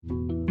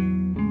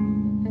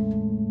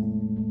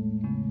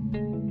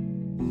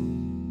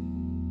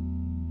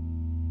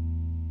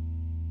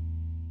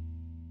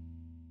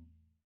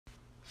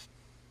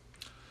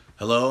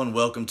Hello and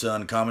welcome to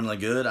Uncommonly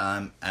Good.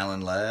 I'm Alan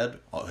Ladd,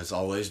 as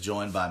always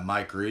joined by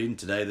Mike Reed. And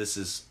today this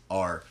is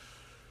our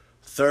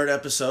third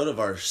episode of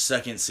our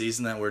second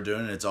season that we're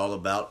doing. And it's all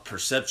about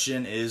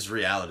perception is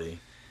reality.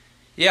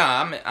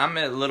 Yeah, I'm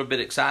a little bit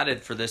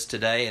excited for this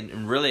today,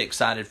 and really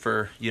excited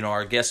for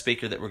our guest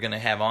speaker that we're going to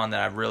have on that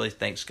I really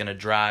think is going to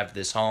drive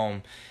this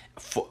home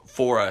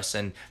for us,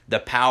 and the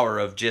power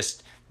of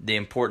just the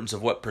importance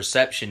of what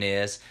perception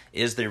is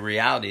the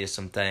reality of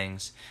some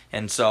things.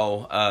 And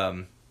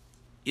so,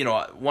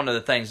 one of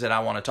the things that I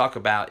want to talk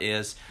about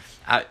is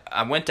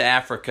I went to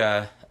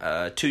Africa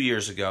 2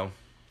 years ago,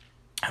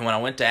 and when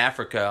I went to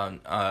Africa on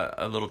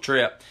a little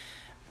trip,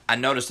 I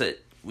noticed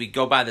that we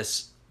go by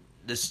this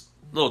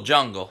little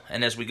jungle,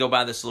 and as we go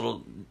by this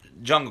little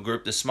jungle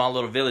group, this small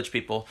little village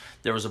people,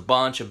 there was a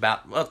bunch of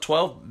about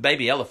 12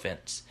 baby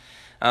elephants.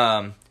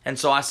 And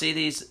so I see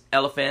these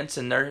elephants,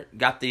 and they're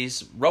got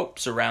these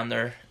ropes around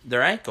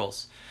their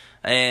ankles.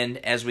 And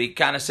as we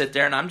kind of sit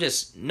there, and I'm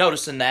just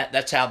noticing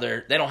that's how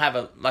they don't have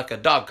a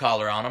dog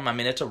collar on them. I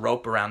mean, it's a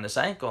rope around this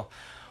ankle.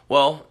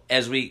 Well,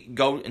 as we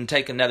go and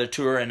take another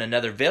tour in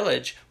another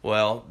village,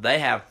 well, they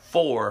have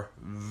 4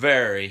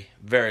 very,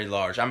 very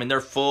large. I mean, they're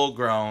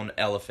full-grown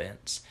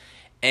elephants.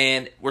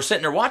 And we're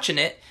sitting there watching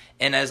it,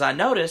 and as I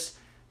notice,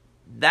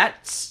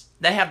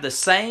 they have the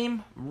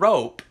same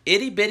rope,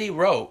 itty-bitty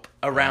rope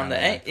around the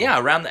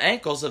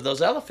ankles of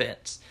those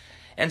elephants.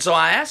 And so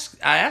I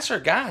asked our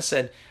guy, I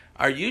said,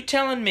 "Are you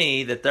telling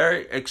me that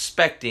they're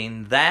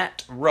expecting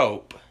that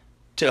rope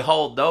to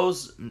hold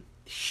those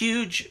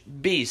huge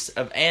beasts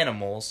of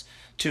animals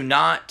to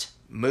not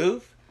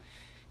move?"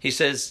 He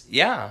says,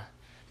 "Yeah,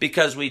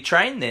 because we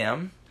train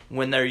them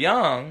when they're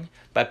young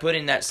by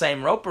putting that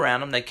same rope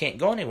around them. They can't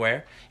go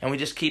anywhere, and we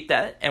just keep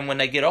that. And when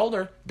they get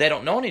older, they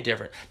don't know any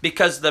different,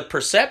 because the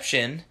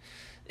perception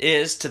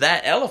is to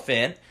that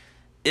elephant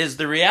is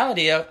the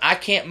reality of I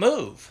can't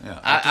move. Yeah,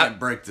 I can't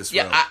break this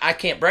rope. Yeah, I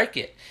can't break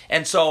it.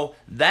 And so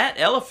that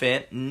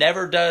elephant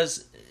never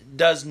does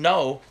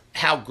know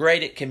how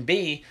great it can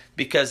be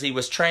because he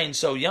was trained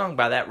so young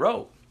by that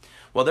rope.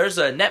 Well, there's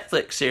a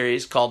Netflix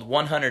series called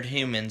 100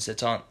 Humans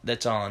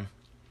that's on.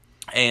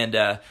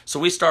 And so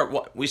we start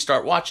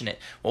watching it.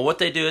 Well, what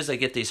they do is they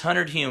get these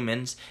 100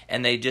 humans,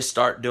 and they just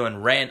start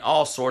doing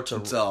all sorts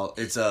of...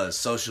 It's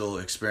social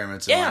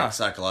experiments and like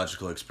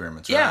psychological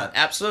experiments, right? Yeah,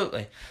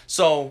 absolutely.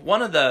 So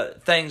one of the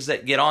things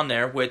that get on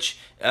there, which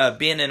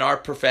being in our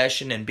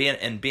profession and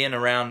being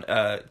around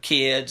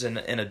kids and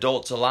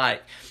adults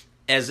alike,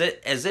 as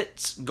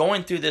it's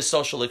going through this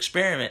social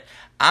experiment,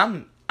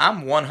 I'm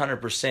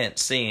 100%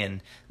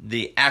 seeing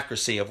the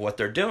accuracy of what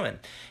they're doing.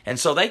 And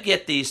so they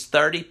get these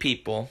 30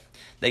 people.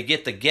 They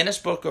get the Guinness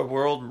Book of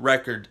World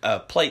Record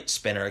plate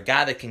spinner, a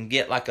guy that can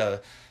get like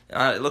it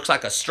looks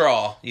like a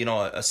straw,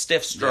 a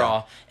stiff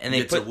straw. Yeah. And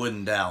they put a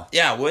wooden dowel.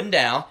 Yeah, wooden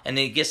dowel. And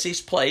then he gets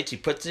these plates. He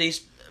puts these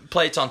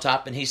plates on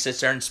top, and he sits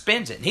there and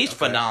spins it. And he's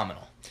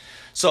phenomenal.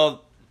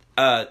 So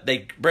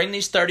they bring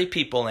these 30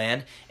 people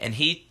in, and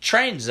he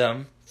trains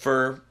them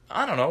for,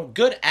 a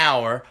good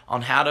hour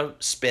on how to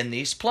spin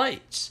these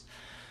plates.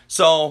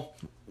 So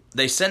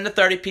they send the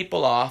 30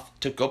 people off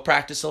to go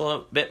practice a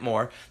little bit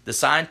more. The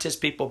scientist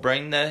people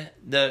bring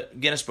the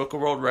Guinness Book of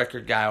World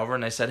Record guy over,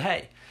 and they said,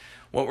 "Hey,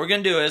 what we're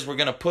going to do is we're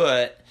going to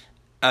put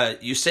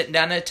you sitting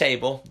down at a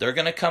table. They're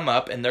going to come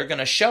up, and they're going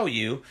to show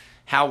you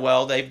how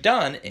well they've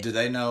done." Do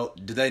they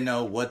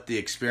know what the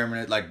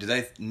experiment is? Like, do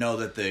they know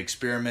that the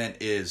experiment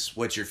is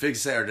what you're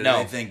fixing, or do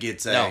they think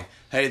it's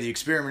hey, the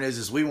experiment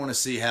is we want to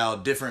see how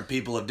different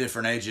people of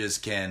different ages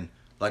can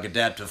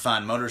adapt to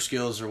fine motor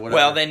skills or whatever?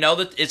 Well, they know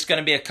that it's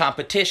going to be a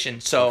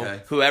competition,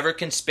 so whoever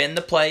can spin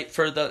the plate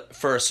for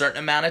a certain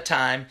amount of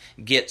time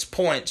gets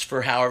points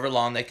for however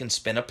long they can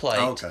spin a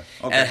plate. Okay.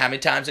 And how many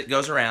times it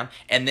goes around,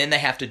 and then they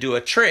have to do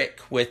a trick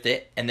with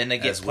it, and then they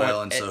get as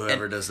well. And so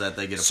whoever does that,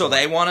 they get a point. So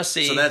they want to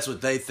see. So that's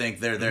what they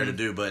think they're there to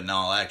do, but in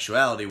all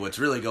actuality, what's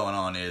really going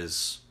on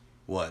is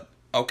what?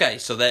 Okay,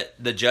 so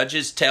that the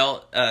judges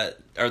tell,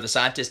 or the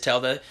scientists tell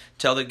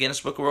the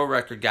Guinness Book of World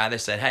Record guy, they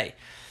said, "Hey,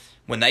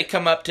 when they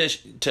come up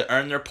to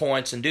earn their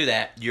points and do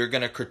that, you're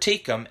going to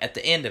critique them at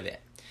the end of it.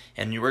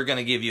 And we're going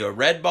to give you a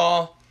red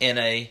ball and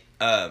a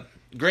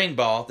green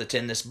ball that's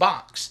in this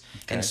box."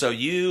 Okay. And so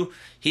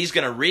he's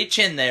going to reach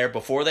in there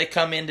before they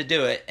come in to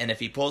do it. And if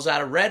he pulls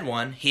out a red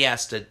one, he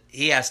has to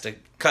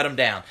cut them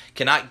down.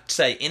 Cannot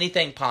say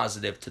anything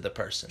positive to the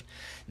person.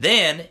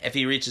 Then, if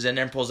he reaches in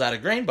there and pulls out a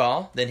green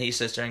ball, then he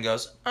sits there and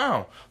goes,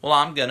 "Oh, well,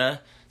 I'm going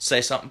to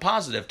say something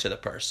positive to the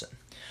person."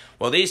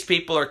 Well, these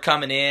people are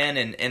coming in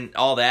and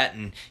all that,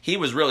 and he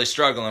was really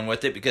struggling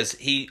with it because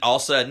he all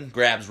of a sudden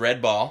grabs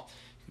red ball.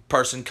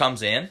 Person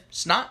comes in,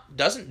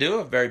 doesn't do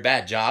a very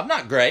bad job,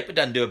 not great, but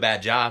doesn't do a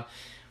bad job,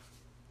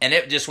 and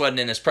it just wasn't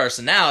in his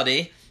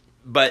personality.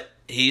 But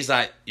he's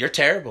like, "You're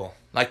terrible,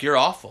 like you're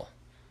awful."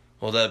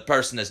 Well, the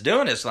person that's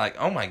doing it's like,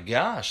 "Oh my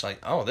gosh,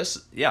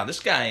 this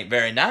guy ain't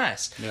very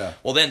nice." Yeah.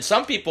 Well, then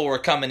some people were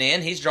coming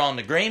in. He's drawing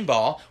the green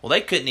ball. Well,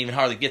 they couldn't even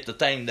hardly get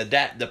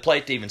the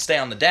plate to even stay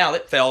on the dowel.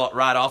 It fell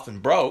right off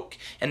and broke.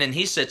 And then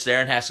he sits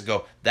there and has to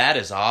go, "That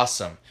is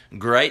awesome.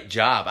 great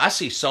job. I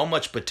see so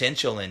much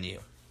potential in you.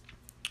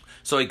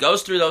 So he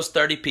goes through those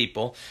 30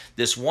 people.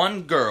 This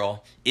one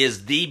girl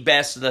is the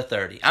best of the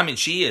 30. I mean,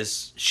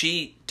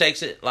 she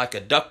takes it like a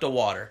duck to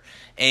water.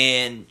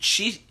 And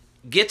she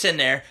gets in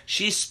there.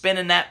 She's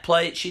spinning that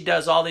plate. She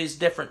does all these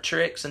different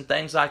tricks and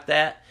things like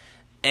that.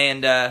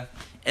 And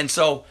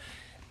so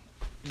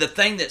the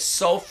thing that's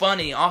so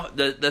funny off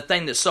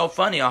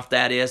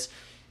that is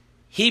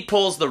he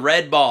pulls the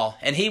red ball,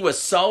 and he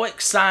was so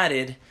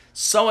excited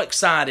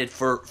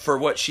for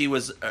what she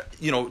was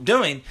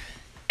doing.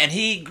 And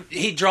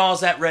he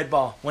draws that red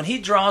ball. When he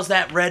draws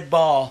that red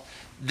ball,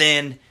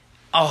 then,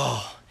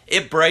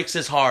 it breaks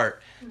his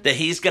heart that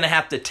he's going to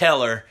have to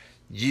tell her,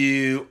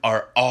 you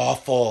are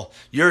awful.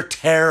 You're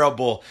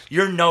terrible.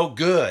 You're no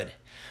good.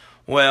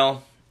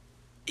 Well,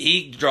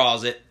 he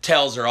draws it,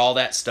 tells her all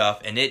that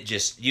stuff, and it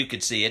just, you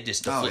could see it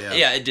just,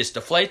 it just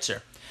deflates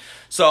her.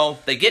 So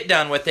they get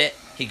done with it.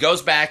 He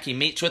goes back, he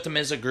meets with them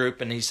as a group,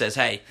 and he says,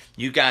 hey,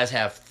 you guys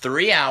have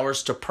 3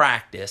 hours to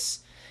practice.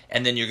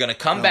 And then you're going to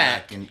come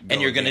back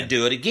and you're going to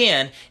do it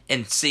again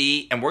and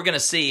we're going to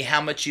see how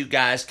much you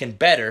guys can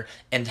better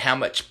and how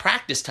much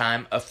practice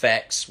time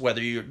affects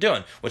whether you're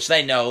doing, which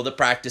they know the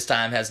practice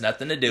time has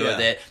nothing to do with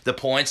it. The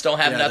points don't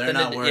have nothing to do with it.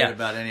 They're not worried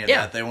about any of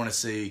that. They want to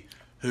see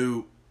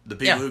the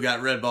people who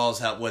got red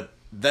balls, what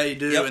they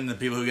do, and the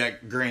people who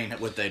got green,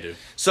 what they do.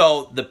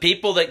 So the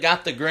people that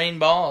got the green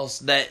balls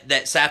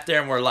that sat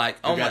there and were like,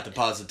 oh, got the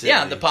positivity.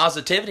 Yeah, the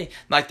positivity.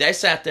 Like they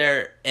sat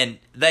there and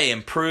they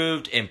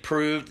improved.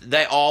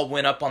 They all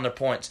went up on their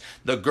points.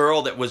 The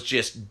girl that was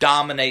just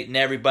dominating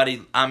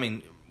everybody, I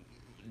mean,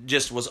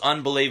 just was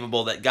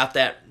unbelievable, that got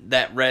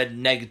that red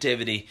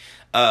negativity,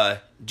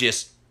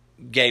 just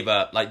gave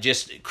up, like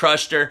just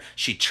crushed her.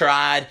 She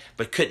tried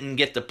but couldn't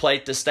get the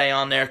plate to stay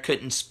on there,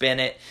 couldn't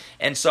spin it.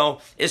 And so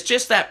it's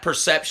just that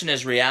perception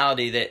is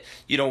reality that,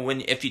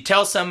 if you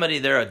tell somebody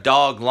they're a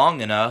dog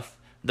long enough,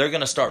 they're going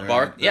to start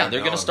barking. Yeah,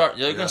 they're going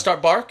to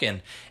start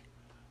barking.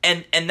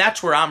 And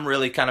that's where I'm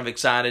really kind of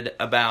excited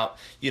about,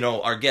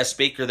 our guest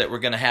speaker that we're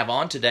going to have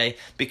on today,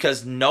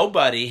 because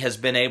nobody has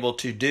been able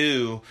to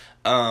do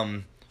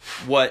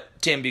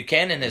what Tim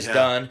Buchanan has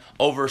done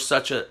over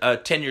such a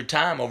tenured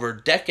time, over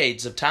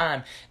decades of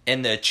time,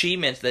 and the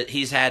achievements that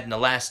he's had in the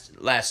last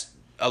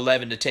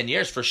 11 to 10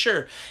 years for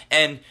sure.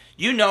 And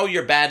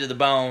you're bad to the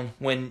bone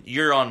when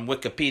you're on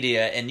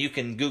Wikipedia and you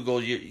can Google,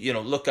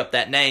 look up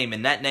that name,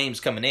 and that name's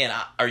coming in.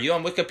 Are you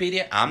on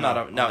Wikipedia? I'm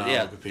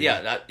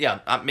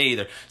not. Me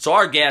either. So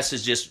our guest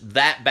is just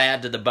that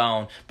bad to the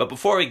bone. But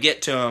before we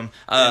get to him,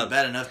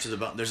 bad enough to the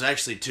bone. There's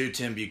actually 2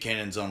 Tim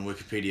Buchanans on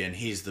Wikipedia, and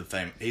he's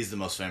the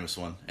most famous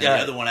one. And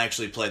the other one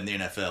actually played in the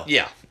NFL.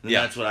 Yeah, and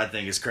that's what I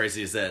think is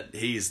crazy, is that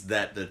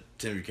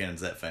Tim Buchanan's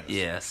that famous.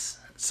 Yes.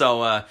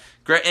 So,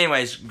 great.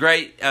 Anyways,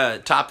 great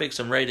topics.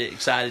 I'm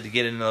excited to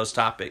get into those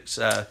topics.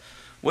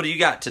 What do you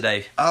got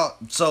today?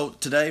 So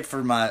today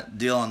for my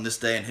deal on this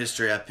day in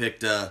history, I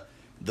picked the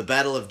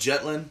Battle of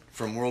Jutland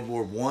from World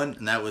War I,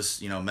 and that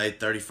was May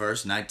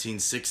 31st,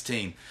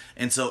 1916.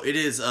 And so it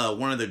is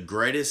one of the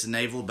greatest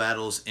naval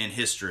battles in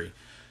history.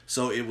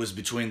 So it was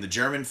between the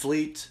German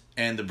fleet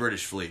and the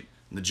British fleet.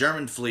 And the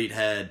German fleet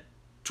had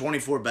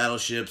 24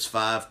 battleships,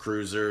 5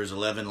 cruisers,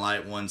 11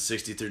 light ones,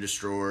 63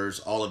 destroyers,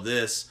 all of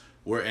this.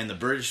 And the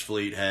British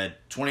fleet had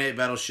 28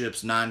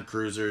 battleships, 9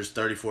 cruisers,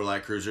 34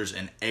 light cruisers,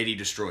 and 80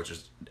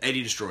 destroyers.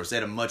 They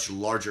had a much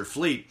larger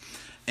fleet,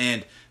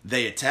 and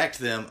they attacked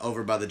them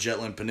over by the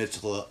Jutland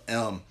Peninsula,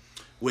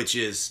 which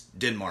is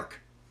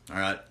Denmark. All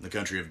right, the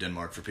country of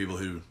Denmark, for people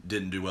who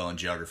didn't do well in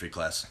geography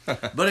class.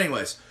 But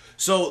anyways,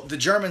 so the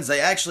Germans,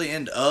 they actually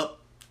end up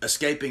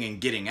escaping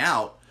and getting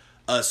out.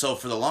 So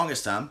for the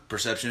longest time,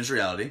 perception is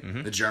reality.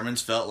 Mm-hmm. The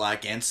Germans felt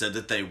like and said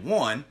that they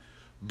won,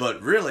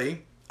 but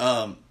really,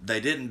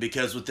 they didn't,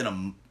 because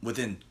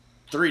within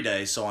 3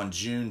 days, so on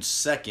June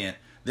 2nd,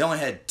 they only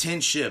had 10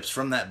 ships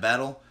from that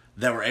battle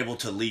that were able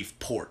to leave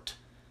port.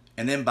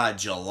 And then by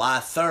July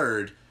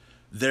 3rd,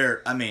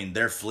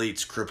 their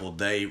fleet's crippled.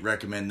 They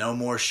recommend no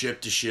more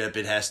ship to ship.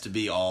 It has to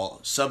be all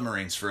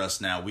submarines for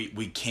us now.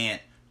 We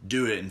can't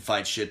do it and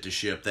fight ship to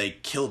ship. They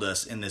killed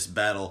us in this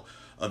Battle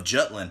of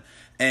Jutland.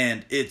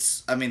 And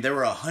there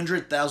were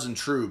 100,000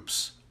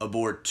 troops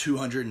aboard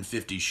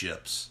 250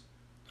 ships.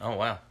 Oh,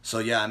 wow. So,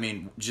 yeah,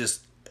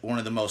 just one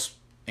of the most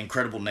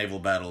incredible naval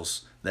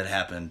battles that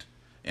happened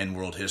in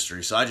world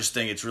history. So I just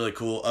think it's really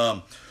cool.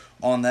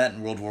 On that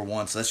in World War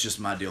I, so that's just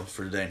my deal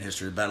for today in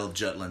history, the Battle of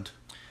Jutland.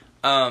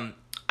 I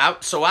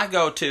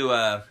go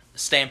to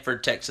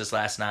Stanford, Texas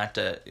last night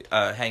to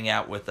hang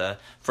out with a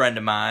friend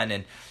of mine,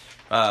 and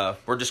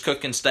we're just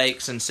cooking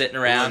steaks and sitting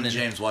around. And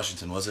James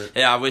Washington, was it?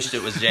 Yeah, I wished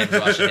it was James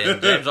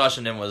Washington. James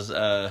Washington was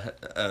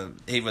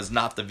he was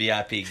not the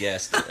VIP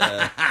guest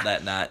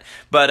that night.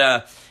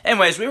 But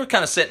anyways, we were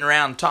kind of sitting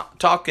around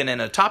talking,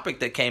 and a topic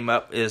that came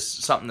up is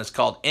something that's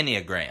called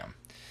Enneagram.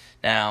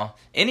 Now,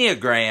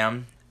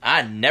 Enneagram,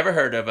 I'd never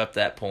heard of up to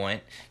that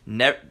point.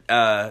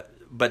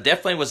 But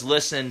definitely was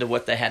listening to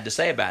what they had to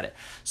say about it.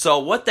 So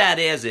what that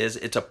is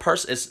it's a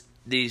person. It's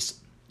these.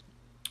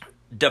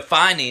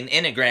 Defining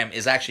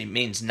Enneagram actually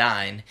means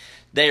 9.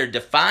 they are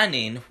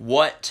defining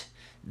what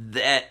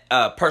that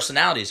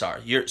personalities are.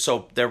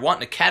 So they're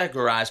wanting to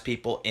categorize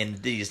people in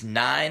these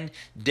 9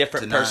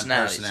 different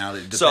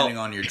personalities. Depending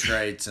on your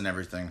traits and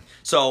everything.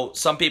 So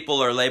some people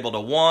are labeled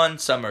a 1,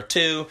 some are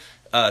 2,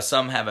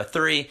 some have a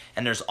 3,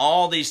 and there's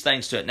all these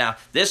things to it. Now,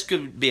 this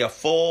could be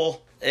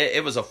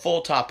it was a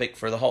full topic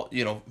for the whole,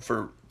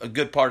 for a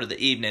good part of the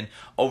evening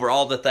over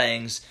all the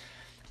things.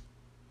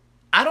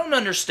 I don't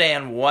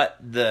understand what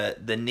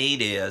the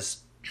need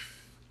is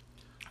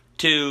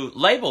to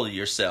label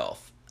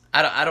yourself.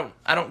 I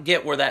don't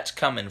get where that's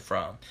coming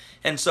from.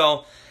 And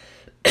so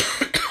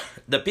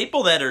the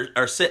people that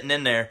are sitting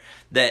in there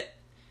that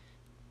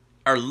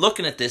are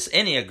looking at this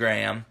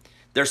Enneagram,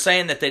 they're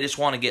saying that they just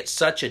want to get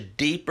such a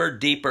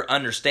deeper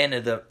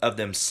understanding of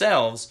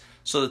themselves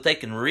so that they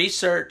can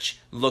research,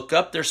 look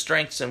up their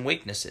strengths and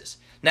weaknesses.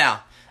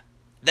 Now,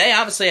 they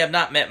obviously have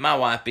not met my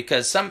wife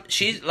because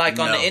she's like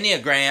on the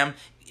Enneagram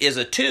is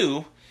a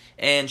 2.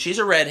 And she's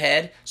a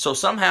redhead, so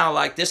somehow,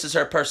 like, this is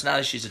her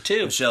personality. She's a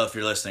 2. Michelle, if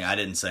you're listening, I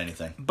didn't say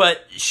anything.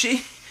 But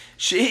she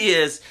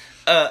is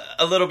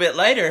a little bit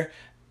later.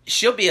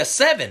 She'll be a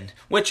 7,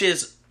 which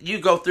is you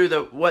go through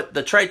what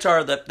the traits are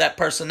of that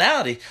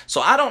personality. So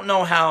I don't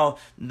know how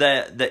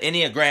the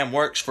Enneagram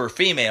works for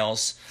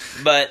females,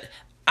 but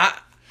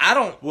I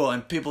don't... Well,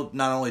 and people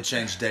not only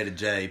change day to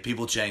day,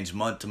 people change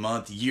month to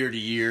month, year to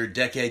year,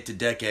 decade to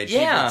decade.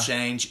 Yeah. People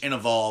change and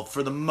evolve.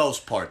 For the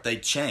most part, they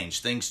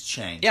change. Things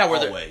change. Yeah,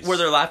 always. Where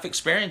their life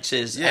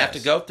experiences have to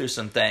go through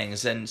some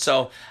things. And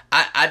so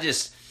I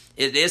just...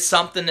 It is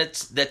something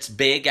that's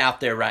big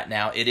out there right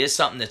now. It is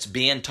something that's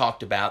being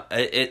talked about.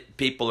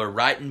 People are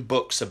writing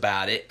books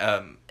about it.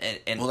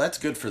 And well, that's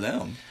good for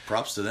them.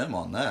 Props to them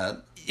on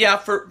that. Yeah,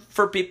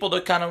 for people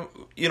to kind of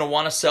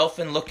want to self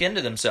and look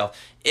into themselves.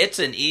 It's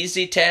an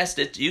easy test.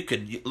 You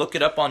could look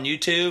it up on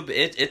YouTube.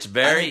 It's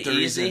very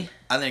easy.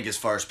 I think as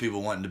far as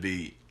people wanting to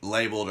be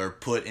labeled or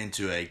put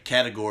into a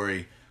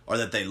category or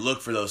that they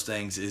look for those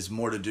things is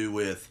more to do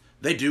with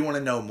they do want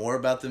to know more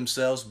about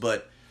themselves,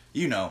 but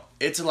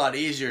it's a lot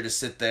easier to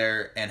sit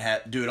there and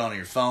do it on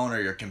your phone or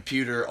your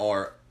computer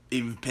or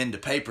even pen to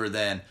paper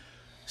than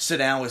sit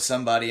down with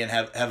somebody and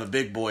have a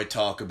big boy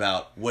talk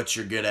about what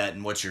you're good at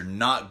and what you're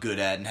not good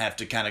at and have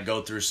to kind of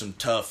go through some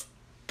tough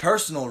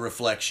personal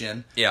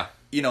reflection. Yeah.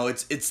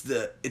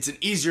 It's an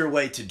easier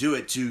way to do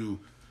it to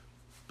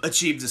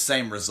achieve the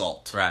same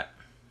result. Right.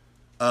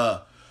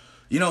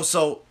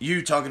 So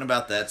you talking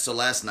about that. So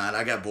last night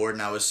I got bored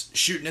and I was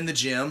shooting in the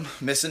gym,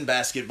 missing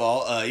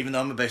basketball. Even though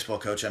I'm a baseball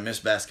coach, I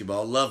miss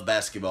basketball. Love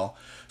basketball.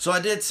 So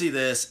I did see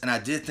this and I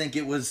did think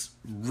it was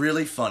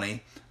really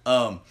funny.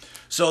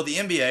 So the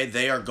NBA,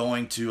 they are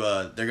going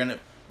to,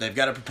 they've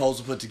got a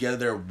proposal put together.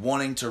 They're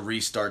wanting to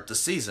restart the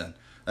season.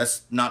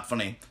 That's not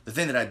funny. The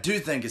thing that I do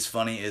think is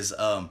funny is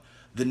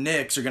the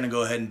Knicks are going to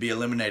go ahead and be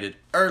eliminated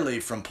early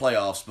from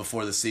playoffs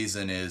before the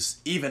season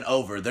is even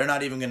over. They're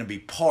not even going to be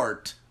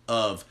part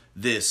of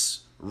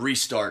this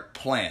restart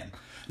plan.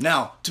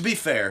 Now, to be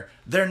fair,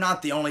 they're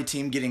not the only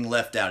team getting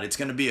left out. It's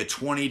going to be a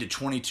 20 to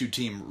 22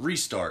 team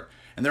restart.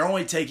 And they're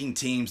only taking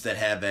teams that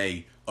have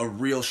a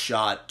real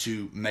shot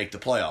to make the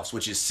playoffs,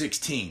 which is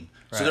 16.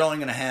 Right. So they're only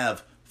going to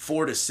have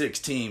 4 to 6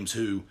 teams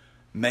who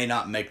may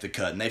not make the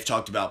cut. And they've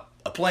talked about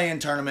a play-in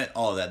tournament,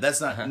 all of that. That's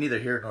not neither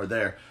here nor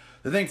there.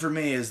 The thing for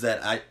me is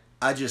that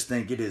I just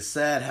think it is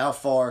sad how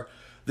far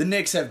the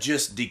Knicks have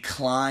just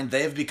declined.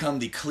 They have become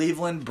the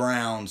Cleveland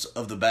Browns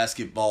of the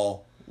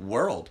basketball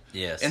world.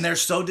 Yes. And they're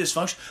so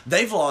dysfunctional.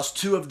 They've lost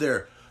 2 of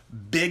their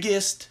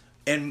biggest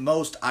and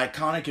most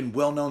iconic and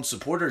well-known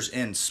supporters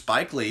in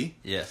Spike Lee.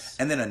 Yes.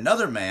 And then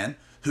another man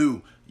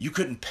who you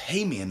couldn't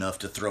pay me enough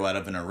to throw out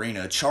of an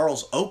arena,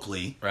 Charles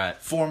Oakley, right.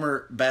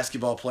 Former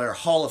basketball player,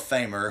 Hall of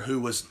Famer, who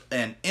was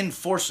an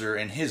enforcer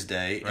in his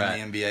day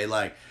in the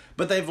NBA.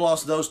 But they've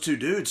lost those 2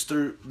 dudes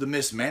through the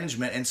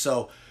mismanagement.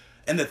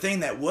 And the thing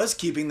that was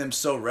keeping them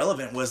so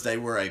relevant was they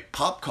were a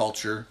pop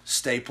culture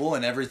staple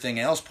and everything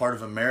else part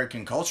of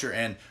American culture.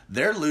 And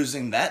they're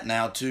losing that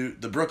now to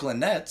the Brooklyn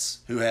Nets,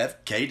 who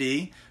have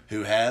KD,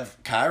 who have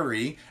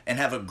Kyrie, and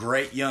have a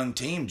great young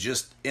team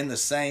just in the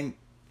same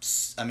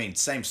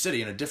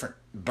city in a different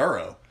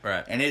borough.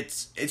 Right. And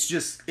it's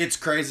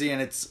crazy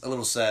and it's a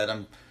little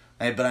sad.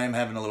 But I am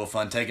having a little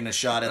fun taking a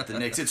shot at the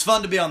Knicks. It's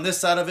fun to be on this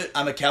side of it.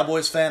 I'm a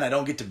Cowboys fan. I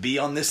don't get to be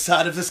on this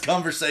side of this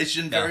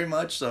conversation very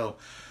much. So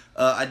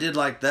I did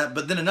like that.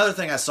 But then another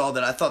thing I saw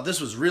that I thought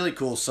this was really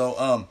cool.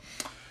 So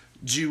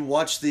did you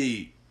watch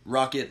the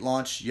rocket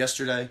launch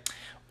yesterday?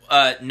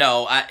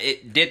 No,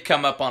 it did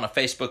come up on a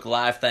Facebook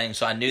Live thing,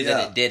 so I knew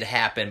that it did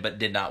happen, but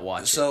did not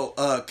watch it. So,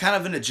 kind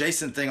of an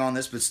adjacent thing on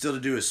this, but still to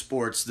do with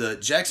sports. The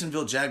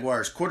Jacksonville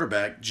Jaguars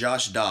quarterback,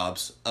 Josh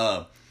Dobbs,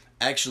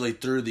 actually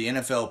through the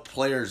NFL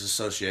Players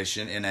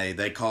Association in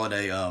they call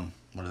it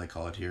what do they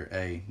call it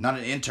here? Not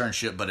an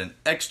internship, but an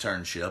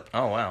externship.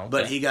 Oh, wow. Okay.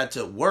 But he got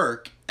to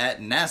work at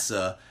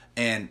NASA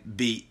and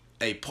be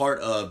a part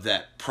of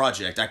that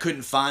project. I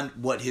couldn't find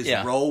what his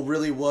role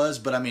really was,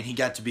 but he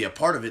got to be a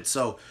part of it.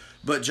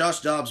 But Josh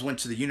Dobbs went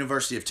to the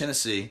University of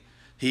Tennessee.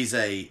 He's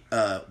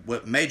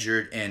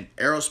majored in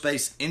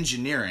aerospace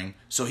engineering,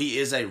 so he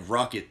is a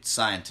rocket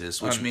scientist,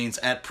 which means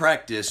at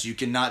practice you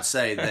cannot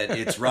say that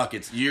it's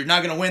rockets. You're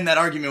not going to win that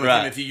argument with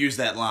him if you use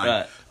that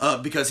line,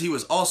 because he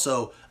was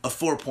also a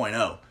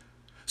 4.0.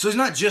 So he's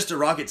not just a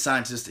rocket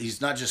scientist.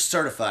 He's not just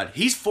certified.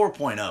 He's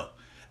 4.0.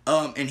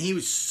 And he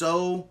was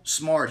so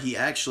smart, he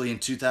actually, in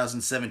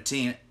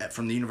 2017,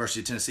 from the University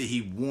of Tennessee,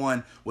 he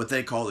won what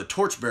they call the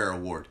Torchbearer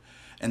Award.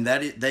 And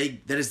that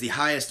is the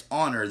highest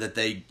honor that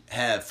they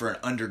have for an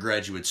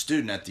undergraduate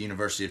student at the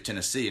University of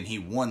Tennessee. And he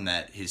won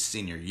that his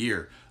senior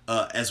year,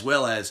 as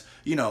well as,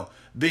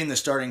 being the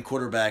starting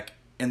quarterback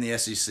in the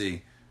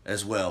SEC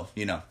as well,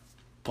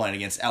 playing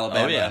against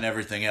Alabama and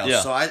everything else. Yeah.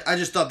 So I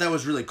just thought that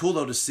was really cool,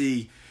 though, to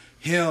see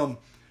him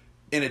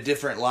in a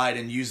different light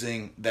and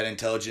using that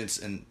intelligence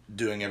and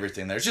doing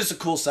everything there. It's just a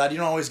cool side. You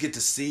don't always get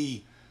to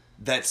see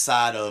that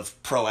side of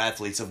pro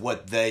athletes, of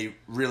what they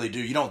really do.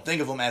 You don't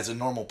think of them as a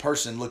normal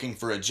person looking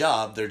for a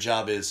job. Their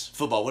job is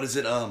football. What is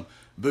it?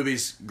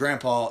 Booby's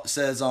grandpa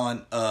says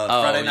on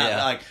Friday night,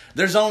 like,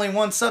 there's only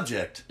one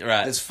subject.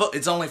 Right.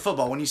 It's only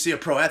football. When you see a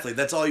pro athlete,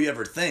 that's all you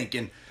ever think.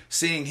 And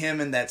seeing him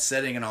in that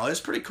setting and all,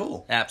 it's pretty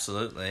cool.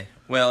 Absolutely.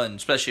 Well, and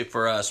especially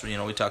for us, we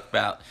talk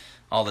about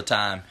all the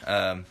time,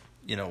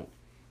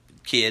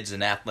 kids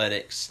and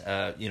athletics,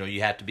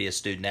 you have to be a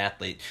student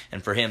athlete,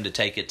 and for him to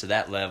take it to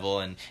that level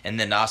and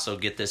then also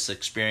get this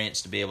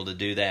experience to be able to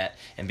do that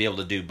and be able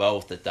to do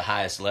both at the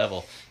highest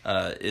level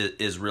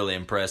is really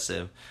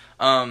impressive.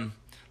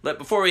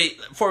 Before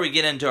we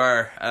get into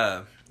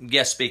our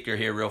guest speaker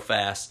here real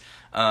fast,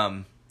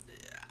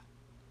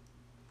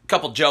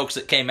 couple jokes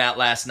that came out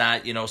last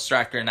night.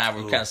 Striker and I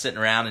were kind of sitting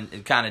around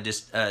and kind of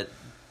just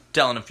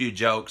telling a few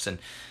jokes, and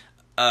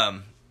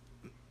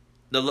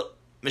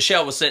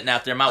Michelle was sitting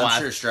out there.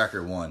 I'm sure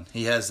Striker won.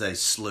 He has a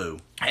slew.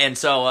 And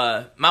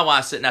so my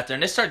wife's sitting out there,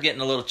 and it started getting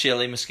a little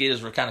chilly.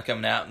 Mosquitoes were kind of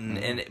coming out,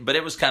 but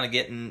it was kind of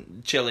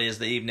getting chilly as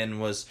the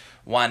evening was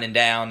winding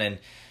down. And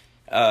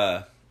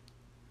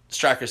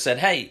Striker said,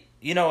 "Hey,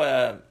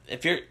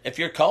 if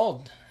you're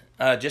cold,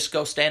 just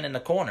go stand in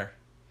the corner.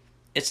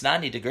 It's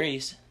 90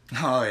 degrees."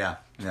 Oh yeah,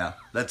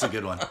 that's a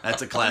good one.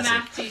 That's a classic. The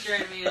math teacher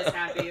in me is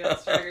happy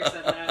that Striker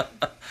said that.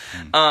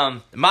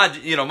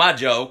 My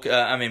joke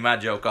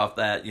off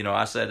that,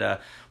 I said,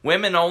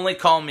 women only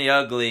call me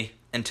ugly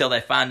until they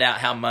find out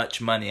how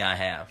much money I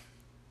have.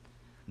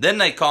 Then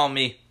they call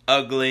me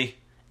ugly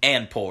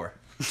and poor.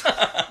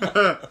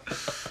 The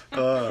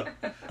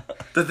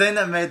thing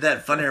that made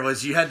that funnier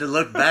was you had to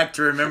look back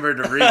to remember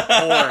to read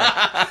poor.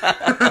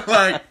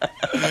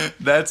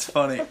 That's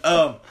funny.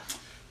 Do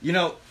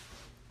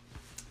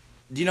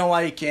you know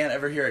why you can't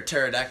ever hear a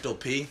pterodactyl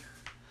pee?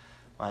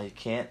 Why you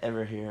can't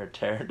ever hear a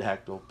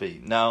pterodactyl pee?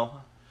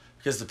 No.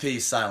 Because the P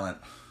is silent.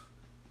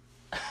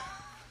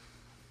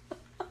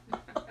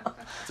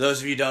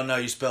 Those of you who don't know,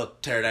 you spell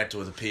pterodactyl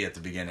with a P at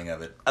the beginning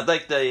of it. I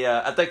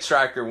think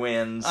Striker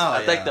wins.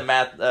 I think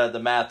the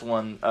math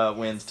one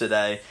wins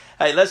today.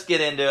 Hey, let's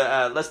get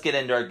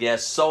into our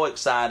guest. So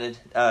excited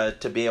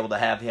to be able to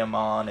have him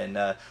on,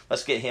 and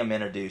let's get him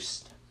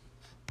introduced.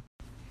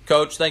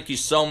 Coach, thank you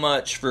so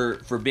much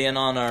for being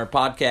on our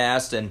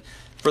podcast, and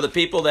for the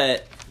people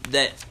that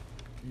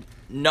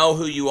know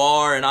who you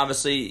are and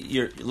obviously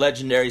your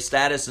legendary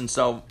status and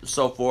so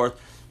forth.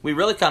 We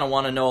really kind of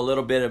want to know a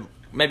little bit of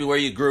maybe where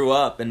you grew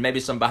up and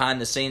maybe some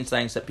behind the scenes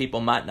things that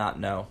people might not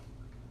know.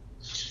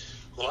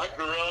 Well, I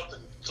grew up in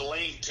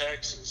Killeen,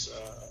 Texas.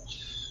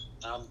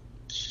 I'm a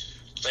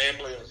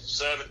family of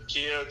 7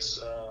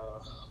 kids.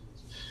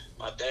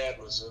 My dad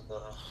was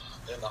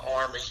in the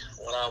Army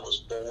when I was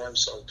born,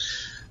 so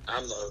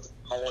I'm the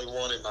only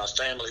one in my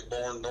family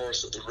born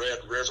north of the Red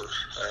River.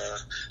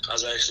 I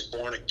was actually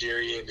born in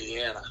Gary,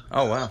 Indiana.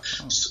 Oh, wow.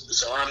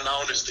 So I'm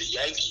known as the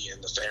Yankee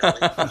in the family.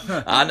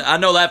 I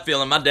know that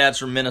feeling. My dad's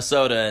from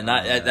Minnesota, and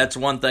that's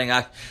one thing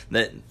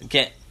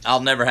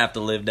I'll never have to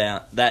live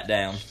down.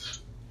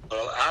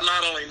 Well, I'm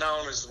not only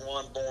known as the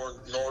one born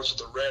north of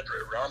the Red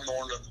River. I'm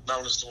known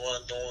as the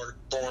one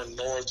born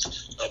north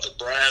of the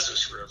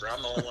Brazos River.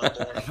 I'm the only one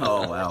born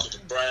north of the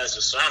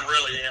Brazos. So I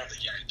really am the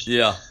Yankee.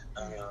 Yeah.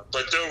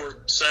 But there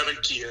were 7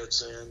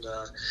 kids, and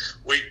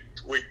we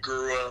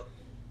grew up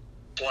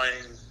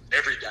playing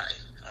every day.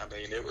 I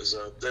mean, there was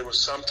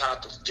some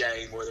type of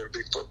game, whether it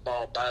be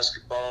football,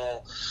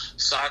 basketball,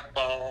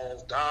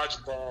 softball,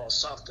 dodgeball,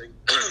 something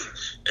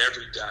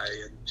every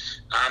day. And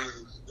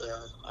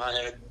I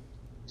had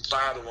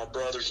 5 of my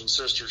brothers and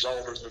sisters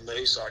older than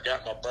me, so I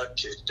got my butt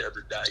kicked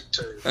every day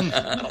too.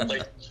 I don't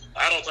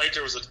think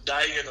there was a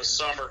day in the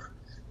summer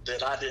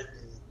that I didn't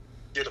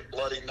get a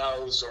bloody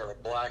nose or a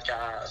black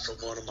eye from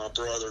one of my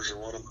brothers or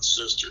one of my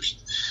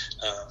sisters.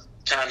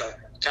 Kind of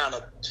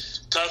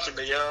toughened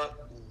me up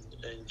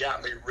and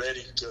got me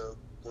ready to,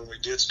 when we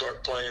did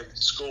start playing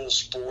school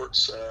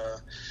sports,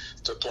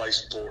 to play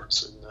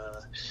sports. And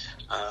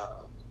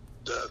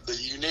the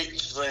unique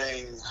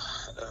thing,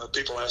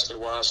 people ask me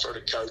why I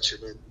started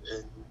coaching,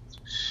 and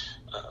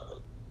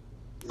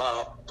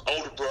my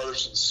older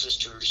brothers and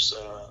sisters,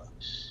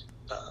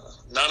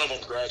 none of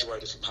them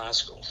graduated from high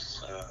school.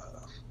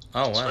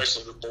 Oh, wow.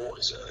 Especially the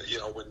boys.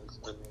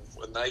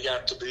 When they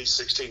got to be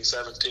 16,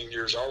 17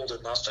 years old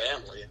in my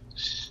family,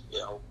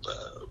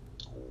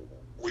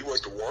 we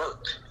went to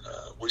work.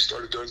 We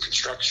started doing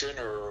construction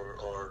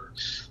or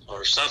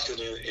something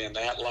in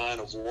that line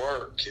of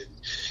work, and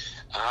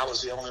I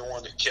was the only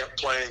one that kept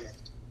playing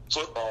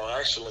football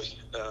actually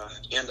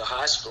into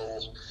high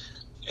school,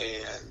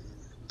 and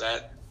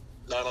that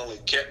not only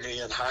kept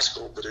me in high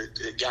school, but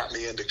it got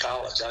me into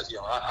college.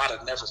 I'd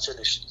have never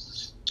finished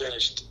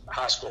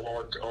high school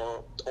or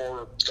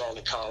gone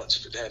to college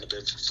if it hadn't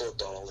been for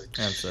football. And,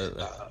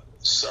 absolutely.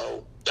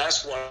 So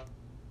that's what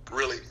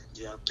really,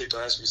 people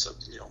ask me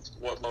something,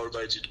 what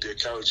motivated you to be a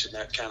coach, and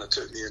that kind of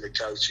took me into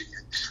coaching.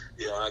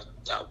 And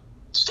I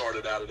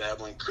started out at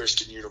Abilene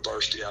Christian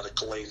University out of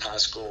Killeen High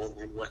School,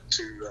 and went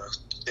to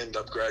end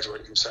up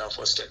graduating from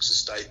Southwest Texas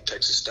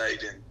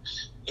State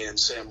in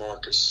San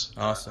Marcos.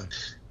 Awesome.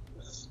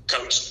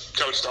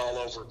 Coached all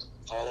over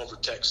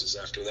Texas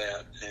after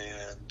that,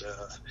 and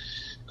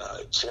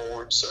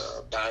Florence,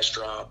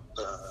 Bastrop,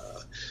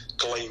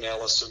 Killeen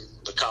Ellison,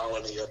 the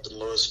Colony up in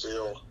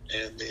Louisville,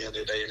 and then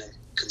at A&M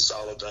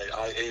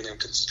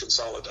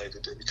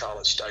consolidated in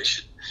College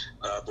Station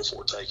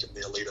before taking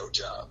the Alito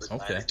job in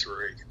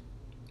 '93.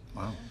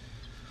 Wow.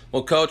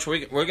 Well, Coach,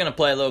 we're going to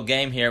play a little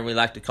game here we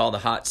like to call the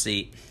hot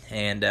seat,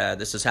 and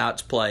this is how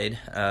it's played.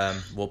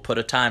 We'll put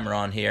a timer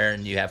on here,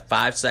 and you have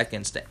 5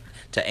 seconds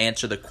to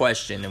answer the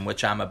question in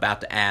which I'm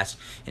about to ask.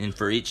 And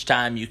for each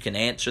time you can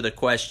answer the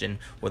question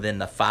within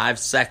the 5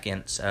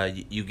 seconds,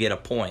 you get a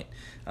point.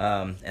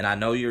 And I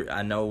know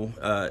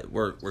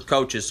we're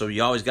coaches, so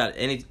you always got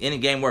any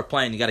game we're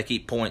playing, you got to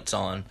keep points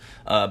on.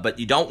 But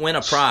you don't win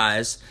a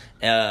prize,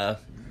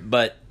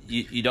 but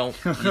you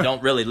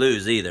don't really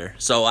lose either.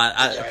 So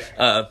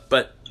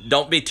but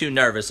don't be too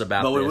nervous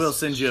about this. But we will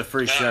send you a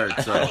free shirt.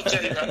 So. I'll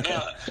tell you right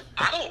now,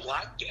 I don't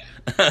like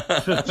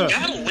that. You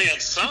got to win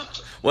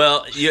something.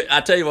 Well,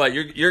 I tell you what,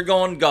 you're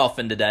going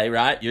golfing today,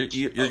 right?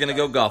 You're going to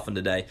go golfing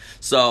today.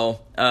 So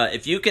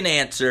if you can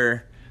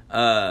answer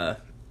 4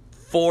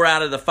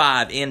 out of the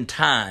 5 in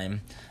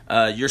time,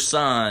 your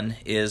son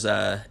is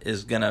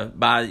going to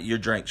buy your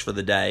drinks for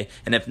the day.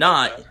 And if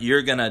not,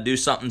 you're going to do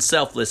something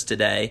selfless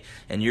today,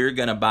 and you're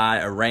going to buy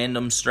a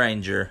random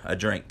stranger a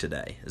drink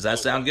today. Does that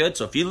sound good?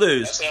 So if you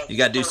lose, you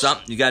got to do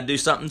something. You got to do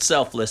something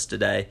selfless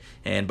today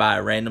and buy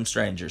a random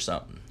stranger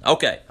something.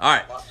 Okay, all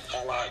right.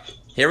 I like it.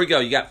 Here we go.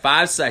 You got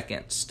 5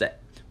 seconds.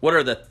 What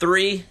are the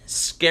 3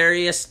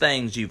 scariest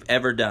things you've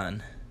ever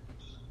done?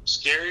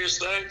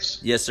 Scariest things?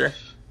 Yes, sir.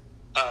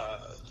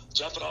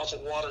 Jumping off a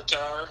water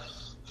tower,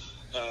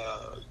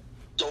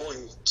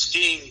 going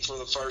skiing for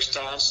the first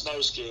time, snow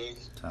skiing,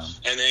 and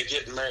then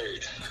getting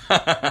married.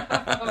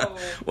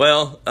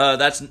 Well,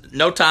 that's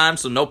no time,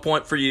 so no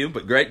point for you,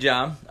 but great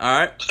job. All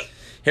right.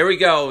 Here we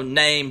go.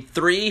 Name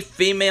 3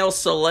 female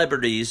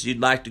celebrities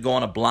you'd like to go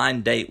on a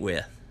blind date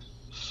with.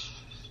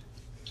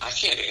 I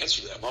can't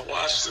answer that. My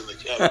wife's in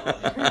the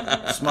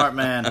other Smart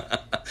man.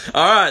 All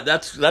right,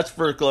 that's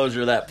for closure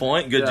of that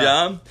point. Good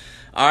job.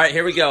 All right,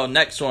 here we go.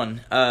 Next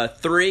one.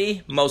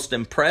 3 most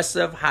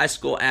impressive high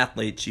school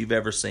athletes you've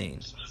ever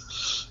seen.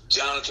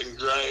 Jonathan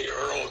Gray,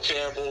 Earl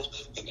Campbell,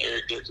 and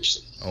Eric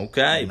Dickerson.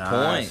 Okay,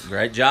 nice. Point.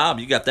 Great job.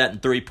 You got that in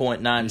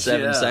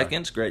 3.97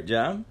 seconds. Great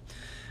job.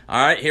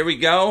 All right, here we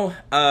go.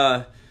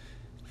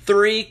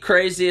 3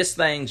 craziest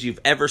things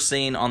you've ever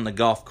seen on the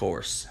golf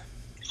course.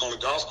 On the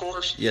golf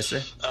course? Yes, sir.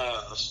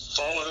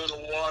 Falling in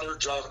the water,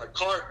 driving a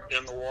cart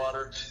in the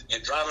water,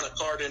 and driving a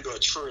cart into a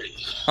tree.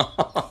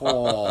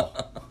 Oh.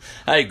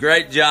 Hey,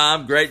 great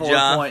job. Great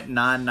job.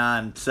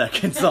 4.99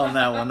 seconds on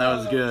that one. That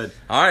was good.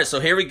 All right, so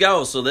here we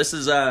go. So this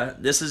is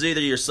either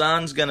your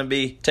son's going to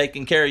be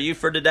taking care of you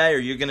for today, or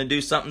you're going to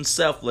do something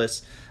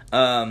selfless.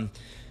 3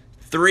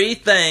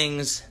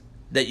 things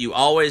that you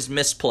always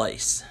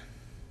misplace.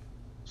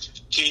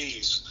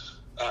 Keys,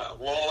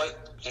 wallet,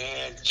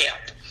 and cap.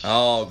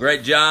 Oh,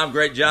 great job,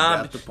 great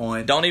job. Got the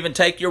point. Don't even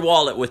take your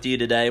wallet with you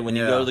today when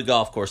you go to the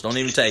golf course. Don't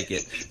even take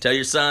it. Tell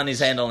your son he's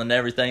handling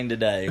everything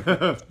today.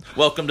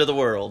 Welcome to the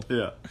world.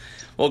 Yeah.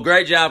 Well,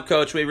 great job,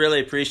 Coach. We really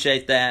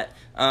appreciate that.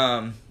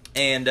 And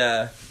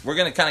we're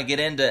going to kind of get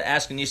into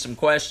asking you some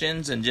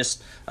questions, and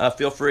just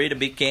feel free to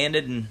be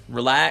candid and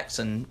relax,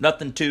 and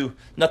nothing too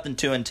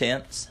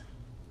intense.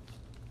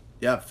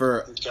 Yeah,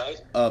 for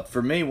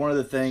me, one of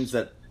the things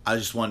that I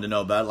just wanted to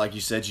know about, like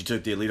you said, you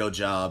took the Alito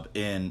job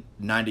in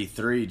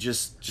 '93.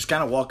 Just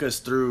kind of walk us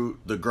through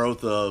the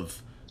growth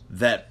of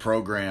that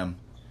program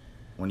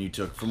when you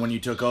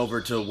took over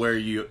to where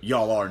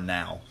y'all are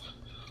now.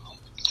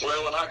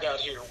 Well, when I got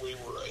here, we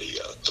were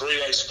a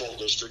 3A school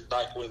district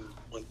back when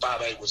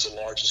 5A was the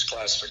largest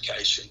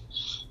classification.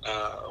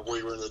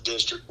 We were in the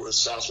district with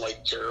South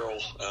Lake Carroll,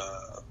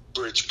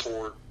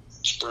 Bridgeport,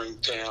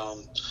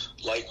 Springtown,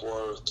 Lake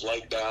Worth,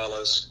 Lake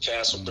Dallas,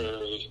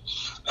 Castleberry,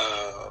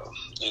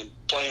 and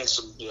playing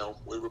some,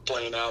 we were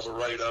playing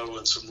Alvarado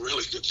and some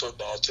really good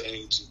football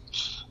teams,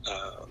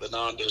 the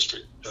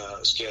non-district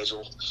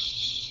schedule.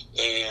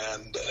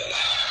 And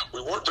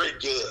we weren't very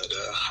good.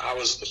 I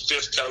was the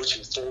 5th coach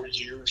in 4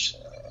 years.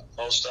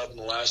 Most of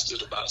them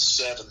lasted about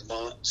 7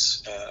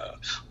 months.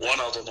 One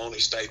of them only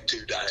stayed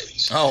 2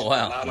 days. Oh,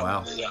 wow.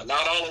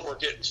 Not all of them were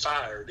getting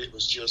fired. It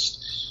was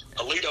just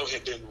Aledo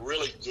had been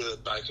really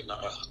good back in the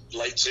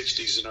late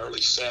 60s and early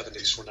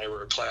 70s when they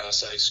were a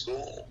Class A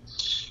school.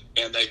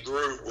 And they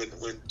grew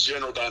when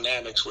General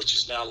Dynamics, which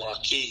is now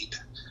Lockheed,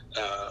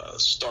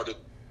 started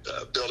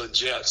building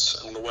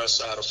jets on the west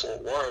side of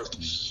Fort Worth.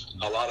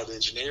 A lot of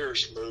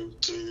engineers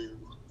moved to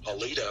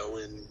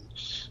Aledo, and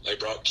they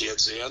brought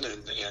kids in,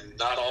 and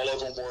not all of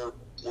them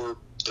were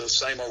the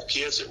same old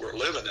kids that were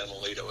living in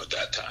Aledo at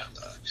that time.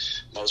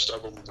 Most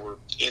of them were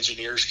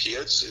engineers'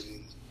 kids,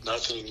 and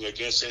nothing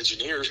against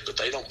engineers, but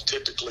they don't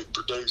typically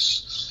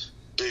produce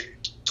big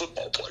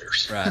football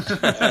players. Right.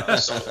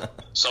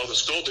 So the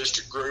school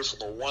district grew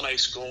from a 1A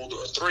school to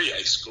a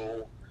 3A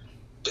school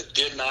that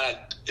did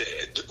not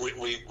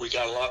we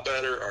got a lot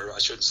better, or I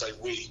shouldn't say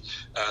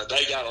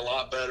they got a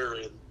lot better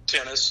in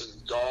tennis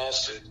and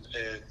golf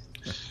and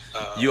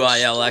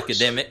UIL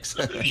sports. Academics.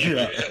 But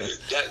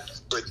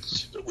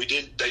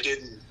they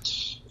didn't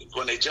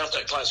when they jumped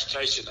that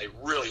classification, they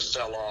really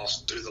fell off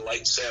through the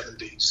late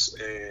 70s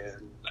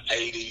and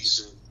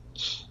 80s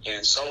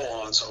and so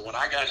on. So when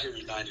I got here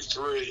in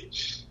 93,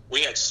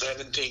 we had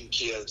 17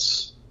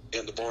 kids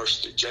in the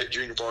varsity,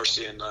 junior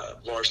varsity and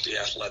varsity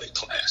athletic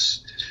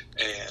class.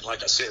 And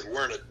like I said,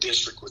 we're in a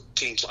district with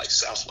teams like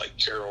South Lake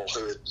Carroll,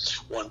 who had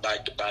won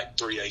back-to-back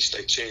 3A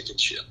state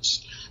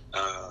championships.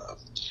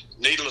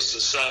 Needless to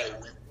say,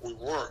 we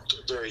weren't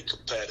very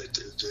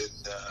competitive.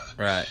 And,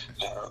 right.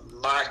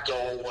 My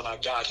goal when I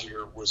got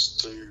here was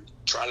to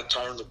try to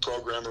turn the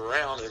program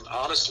around, and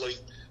honestly,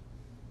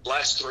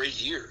 last 3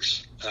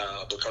 years,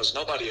 because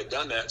nobody had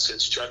done that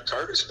since Chuck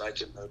Curtis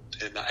back in the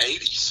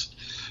 80s.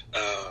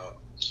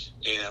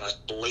 And I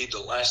believe the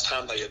last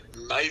time they had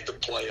made the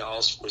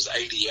playoffs was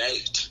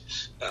 88,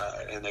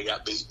 and they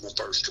got beat in the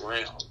first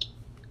round.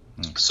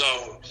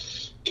 So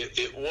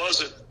it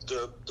wasn't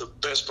the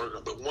best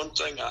program. But one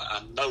thing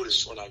I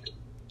noticed when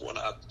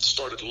I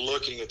started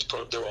looking at the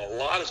program, there were a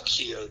lot of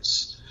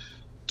kids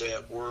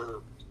that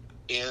were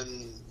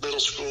in middle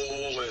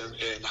school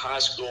and high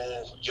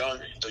school,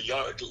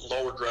 the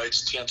lower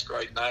grades, 10th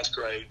grade, 9th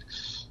grade,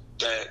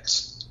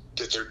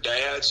 that their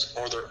dads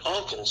or their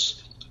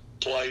uncles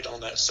played on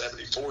that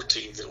 74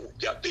 team that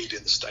got beat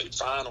in the state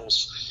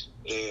finals.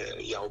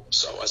 And,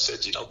 so I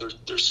said,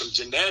 there's some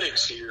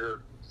genetics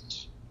here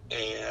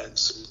and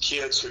some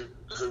kids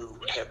who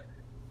have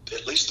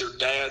at least their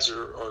dads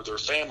or their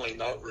family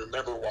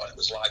remember what it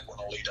was like when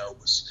Aledo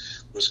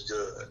was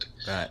good.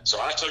 Right.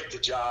 So I took the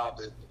job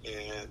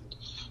and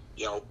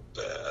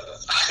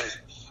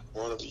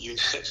one of the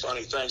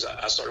funny things,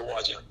 I started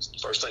watching,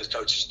 first things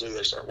coaches do,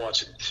 they start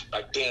watching,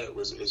 back then it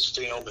was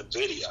film and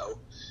video.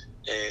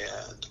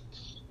 And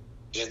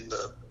in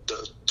the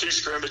 2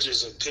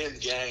 scrimmages and 10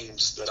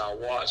 games that I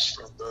watched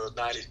from the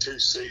 92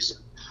 season,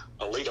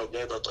 Aledo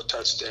gave up a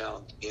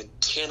touchdown in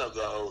 10 of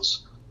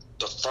those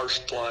the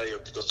first time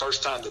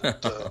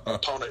the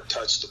opponent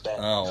touched the ball.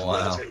 Oh,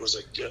 wow. Whether it was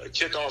a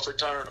kickoff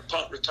return, a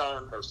punt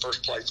return, or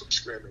first play from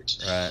scrimmage.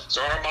 Right.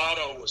 So our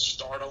motto was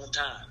start on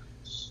time.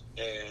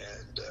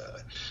 And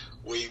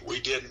we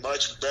did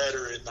much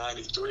better in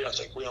 93. I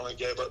think we only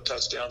gave up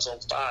touchdowns in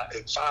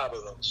 5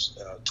 of those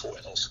 12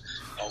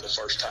 on the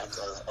first time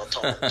the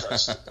opponent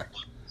touched the ball.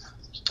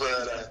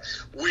 But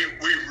we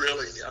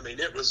really,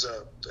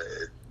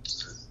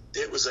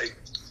 it was a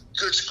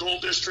good school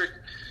district,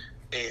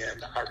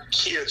 and our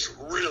kids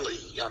really,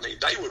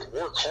 they would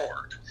work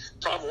hard.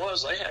 Problem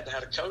was they hadn't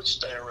had a coach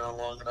stay around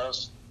long enough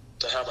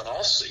to have an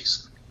off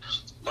season,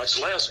 much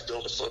less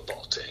build a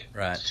football team.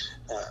 Right.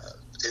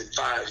 In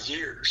 5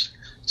 years.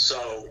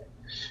 So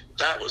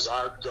that was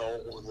our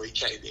goal when we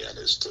came in,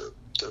 is to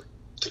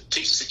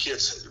teach the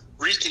kids,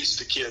 reteach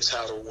the kids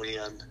how to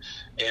win,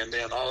 and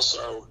then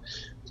also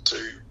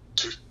to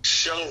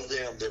show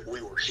them that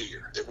we were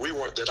here,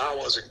 that I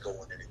wasn't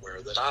going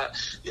anywhere, that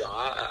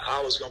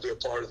I was going to be a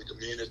part of the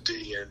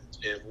community and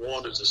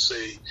wanted to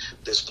see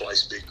this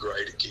place be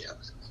great again.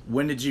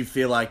 When did you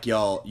feel like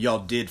y'all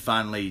did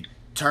finally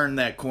turn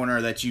that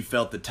corner, that you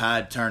felt the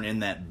tide turn in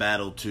that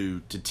battle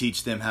to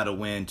teach them how to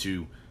win,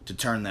 to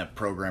turn that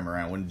program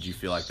around? When did you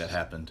feel like that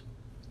happened?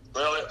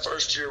 Well, that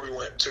first year we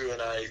went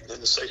 2-8. Then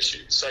the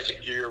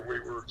second year we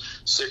were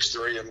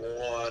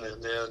 6-3-1,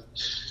 and then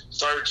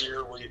third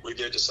year we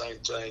did the same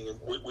thing. And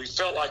we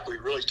felt like we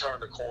really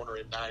turned the corner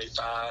in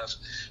 95,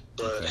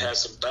 but had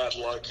some bad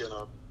luck in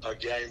a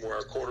game where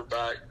our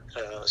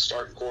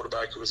starting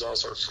quarterback, who was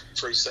also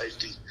free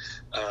safety,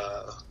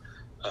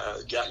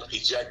 got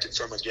ejected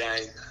from a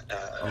game,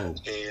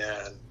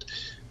 and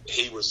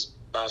he was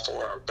by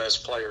far our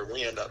best player.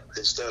 We ended up,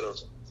 instead of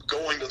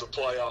going to the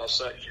playoffs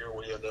that year,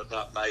 we ended up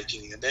not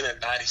making. And then in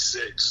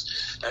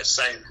 96, that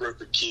same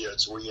group of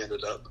kids, we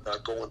ended up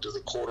going to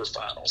the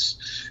quarterfinals.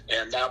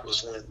 And that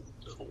was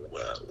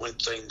when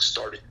things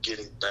started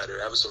getting better.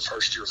 That was the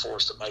first year for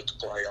us to make the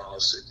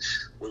playoffs. And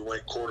we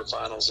went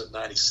quarterfinals in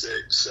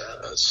 96,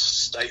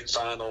 state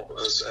final,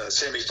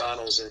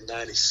 semifinals in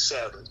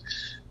 97.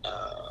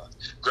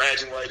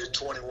 Graduated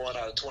 21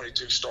 out of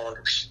 22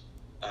 starters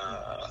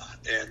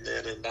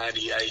in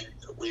 '98,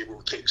 we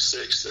were picked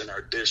 6th in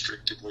our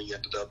district, and we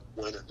ended up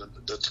winning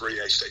the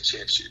 3A state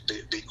championship.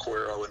 Beat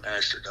Cuero and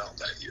Astrodome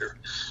that year,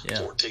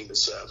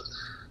 14-7.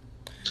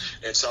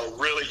 And so,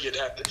 really, you'd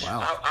have to.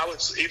 Wow. I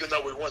would, even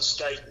though we won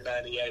state in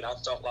 '98, I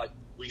felt like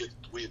we had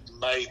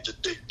made the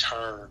big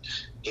turn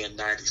in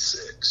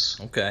 '96.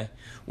 Okay.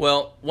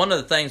 Well, one of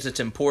the things that's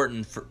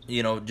important for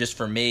just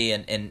for me,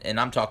 and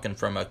I'm talking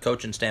from a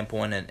coaching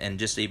standpoint and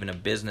just even a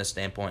business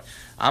standpoint,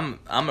 I'm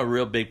a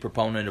real big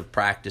proponent of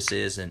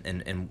practices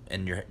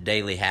and your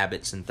daily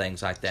habits and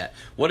things like that.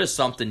 What is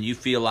something you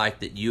feel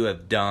like that you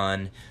have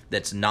done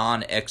that's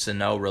non-X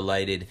and O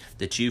related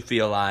that you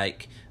feel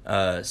like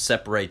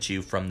separates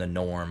you from the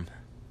norm?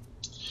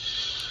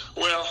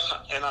 Well,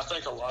 and I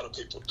think a lot of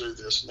people do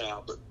this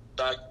now, but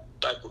back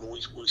when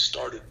we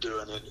started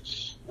doing it,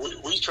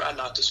 we try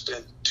not to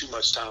spend too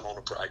much time on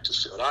the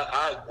practice field.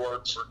 I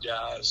worked for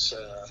guys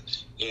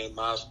in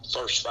my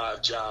first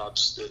 5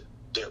 jobs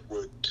that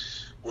would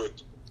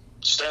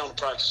stay on the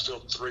practice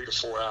field 3 to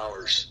 4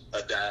 hours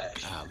a day.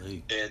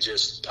 Golly. And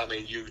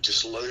you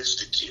just lose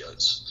the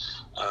kids.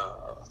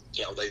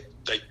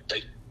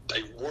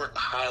 They weren't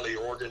highly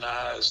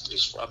organized.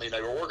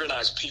 They were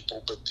organized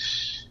people, but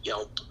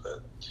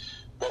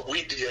what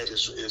we did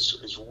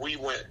is we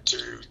went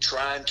to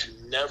trying to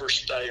never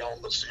stay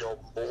on the field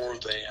more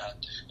than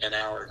an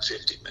hour and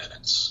 50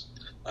 minutes.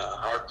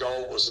 Our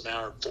goal was an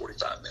hour and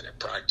 45-minute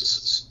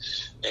practices.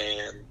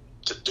 And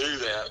to do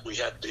that, we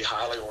had to be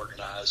highly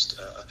organized,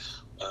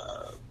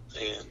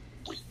 and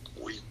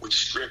we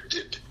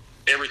scripted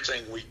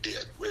everything we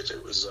did. If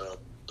it was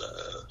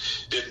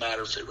didn't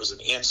matter if it was an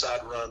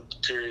inside run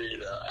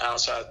period, an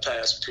outside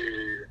pass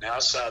period, an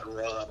outside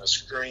run, a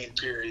screen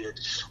period.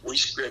 We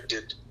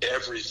scripted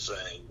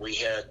everything. We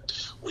had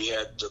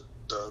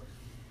the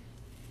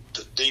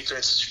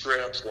defensive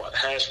script, what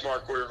hash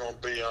mark we were going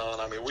to be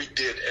on. We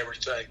did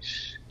everything,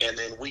 and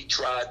then we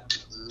tried to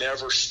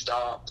never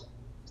stop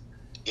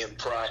in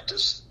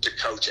practice to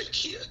coach a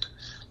kid.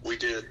 We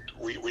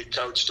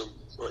coached them.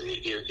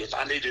 If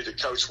I needed to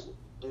coach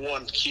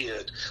one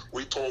kid,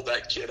 we pulled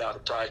that kid out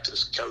of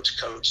practice. Coach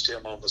coached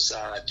him on the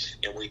side,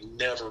 and we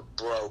never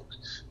broke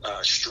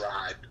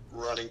stride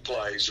running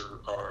plays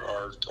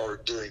or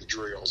doing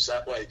drills.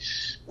 That way,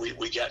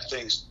 we got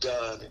things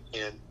done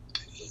in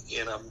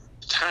a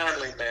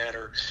timely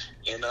manner.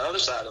 And the other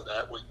side of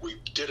that, we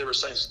did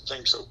everything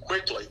so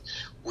quickly,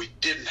 we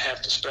didn't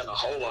have to spend a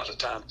whole lot of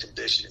time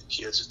conditioning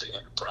kids at the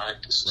end of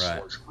practice as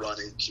far as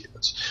running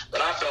kids.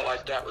 But I felt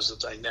like that was the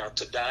thing. Now,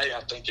 today,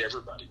 I think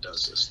everybody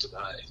does this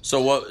today.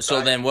 So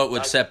what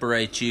would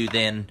separate you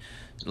then,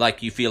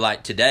 like you feel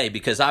like today?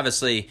 Because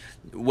obviously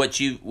what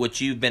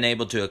you've been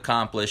able to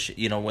accomplish,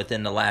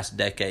 within the last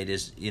decade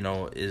is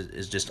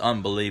just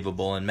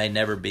unbelievable and may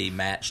never be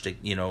matched,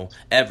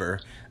 ever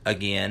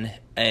again.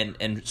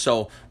 And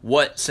so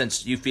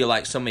since you feel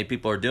like so many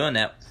people are doing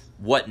that,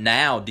 what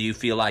now do you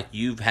feel like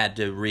you've had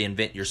to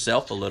reinvent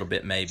yourself a little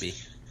bit maybe?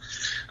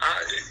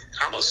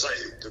 I'm going to say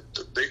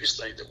the biggest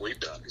thing that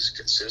we've done is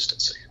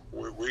consistency.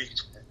 We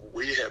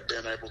have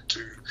been able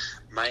to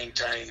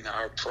maintain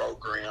our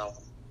program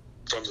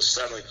from the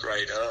 7th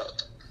grade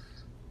up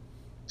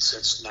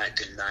since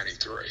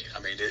 1993.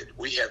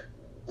 We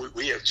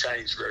have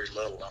changed very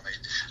little.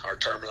 Our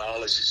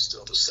terminology is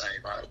still the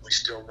same. We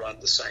still run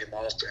the same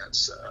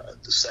offense,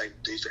 the same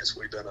defense.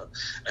 We've been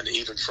an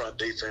even front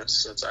defense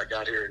since I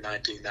got here in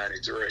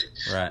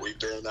 1993. Right. We've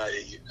been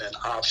an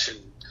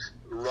option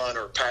run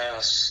or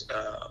pass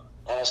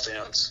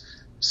offense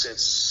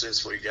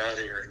since we got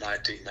here in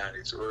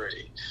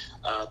 1993.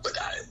 But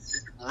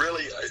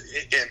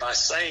and by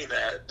saying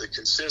that, the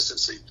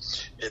consistency,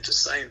 at the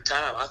same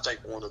time, I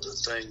think one of the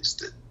things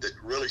that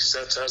really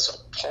sets us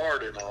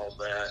apart in all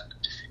that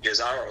is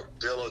our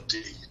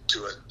ability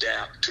to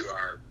adapt to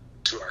our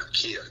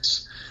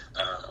kids.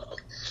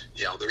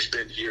 There's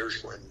been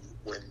years when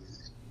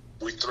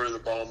we threw the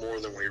ball more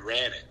than we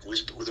ran it.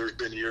 There's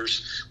been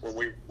years when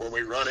we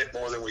run it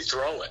more than we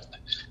throw it.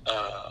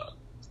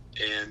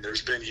 And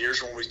there's been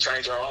years when we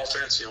change our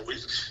offense.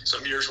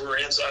 Some years we're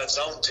inside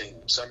zone team.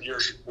 Some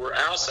years we're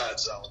outside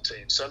zone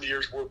team. Some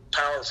years we're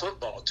power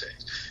football team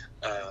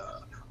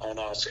on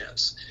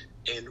offense.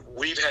 And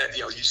we've had,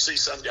 you see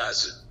some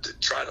guys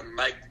that try to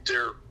make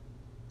their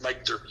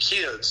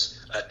kids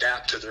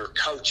adapt to their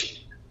coaching.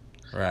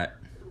 Right.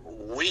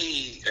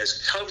 We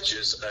as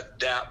coaches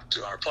adapt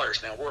to our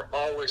players. Now we're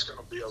always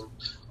going to be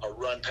a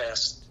run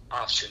pass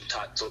option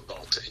type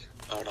football team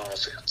on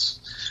offense.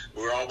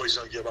 We're always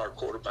going to give our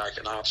quarterback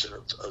an option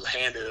of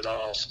handing it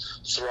off,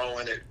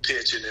 throwing it,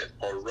 pitching it,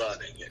 or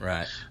running it.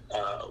 Right.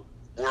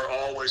 We're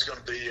always going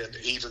to be an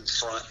even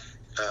front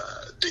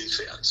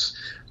defense.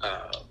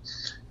 But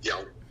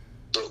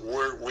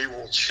we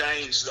will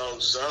change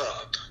those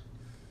up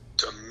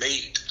to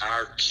meet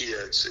our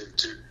kids and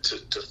to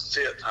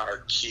fit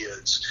our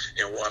kids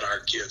and what our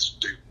kids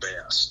do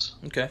best.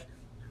 Okay.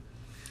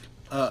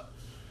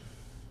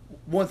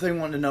 One thing I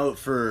wanted to know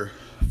for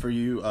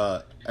you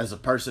as a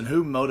person,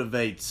 who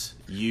motivates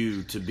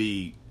you to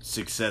be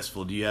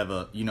successful? Do you have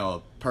a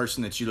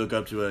person that you look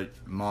up to, a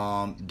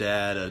mom,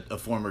 dad, a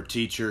former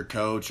teacher,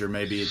 coach, or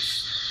maybe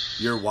it's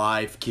your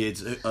wife,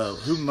 kids?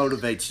 Who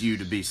motivates you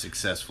to be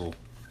successful?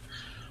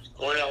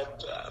 Well,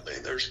 I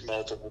mean, there's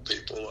multiple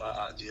people.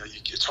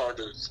 It's hard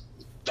to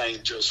name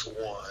just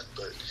one,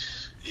 but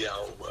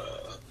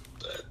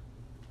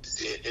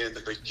in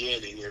the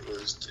beginning, it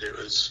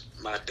was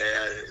my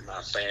dad and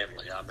my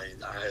family. I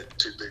mean, I had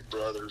two big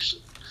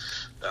brothers,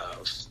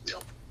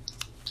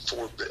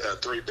 four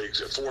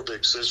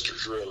big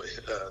sisters, really,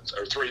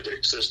 or three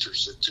big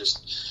sisters that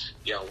just,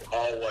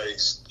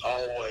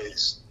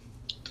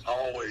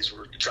 always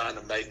were trying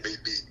to make me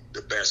be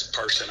the best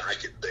person I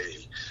could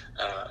be.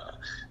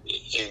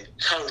 In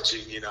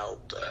coaching,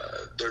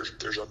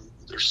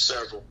 there's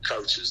several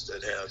coaches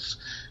that have,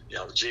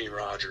 Gene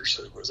Rogers,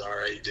 who was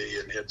our AD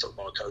and head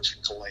football coach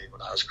in Killeen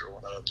when I was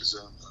growing up, is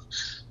in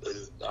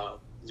the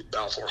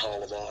Balfour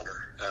Hall of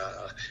Honor.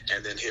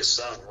 And then his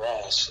son,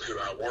 Ross, who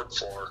I worked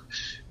for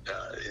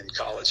in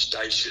College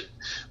Station,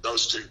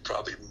 those two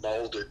probably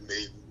molded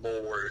me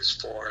more as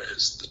far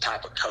as the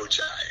type of coach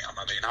I am.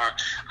 I mean, our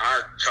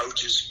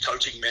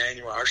coaching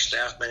manual, our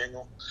staff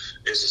manual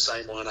is the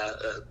same one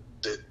that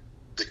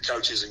the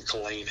coaches in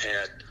Killeen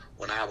had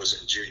when I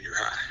was in junior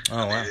high.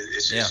 Oh, wow.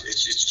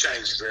 It's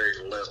changed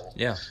very little.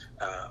 Yeah.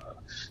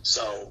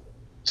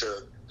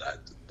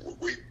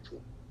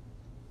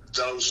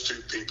 Those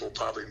two people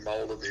probably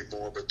molded me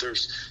more, but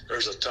there's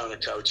a ton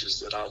of coaches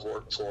that I've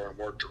worked for and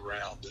worked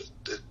around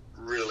that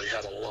really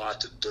had a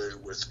lot to do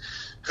with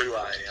who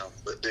I am.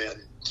 But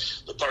then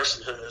the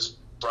person who has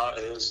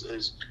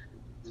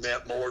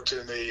meant more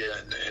to me,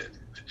 and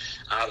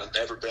I'd have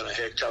never been a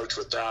head coach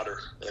without her,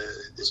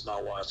 is my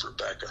wife,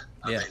 Rebecca.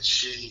 I mean,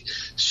 she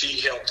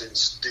helped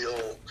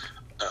instill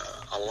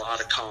a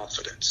lot of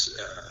confidence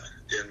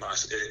in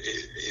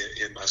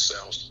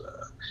myself.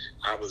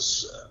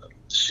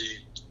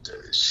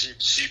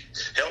 She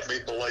helped me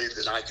believe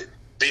that I could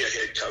be a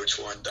head coach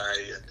one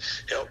day, and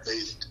help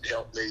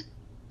me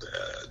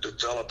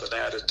develop an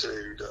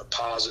attitude, a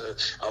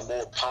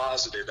more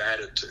positive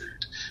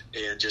attitude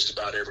in just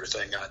about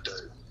everything I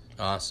do.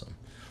 Awesome.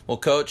 Well,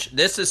 Coach,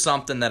 this is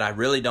something that I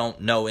really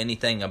don't know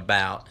anything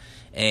about,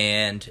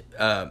 and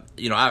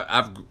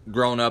I've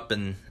grown up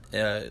in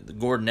the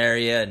Gordon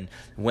area and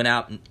went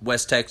out in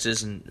West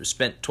Texas and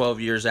spent 12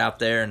 years out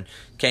there, and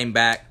came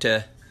back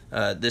to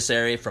this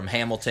area from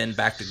Hamilton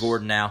back to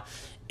Gordon now.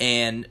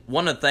 And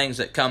one of the things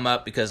that come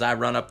up, because I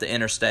run up the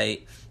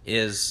interstate,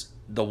 is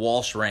the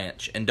Walsh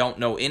Ranch, and don't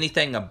know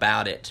anything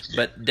about it,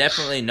 but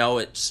definitely know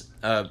it's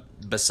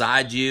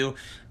beside you.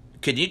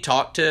 Could you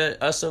talk to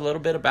us a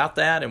little bit about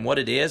that and what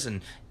it is,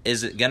 and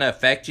is it going to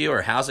affect you,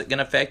 or how's it going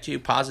to affect you,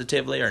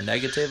 positively or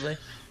negatively?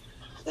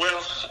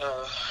 Well,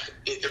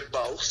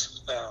 both.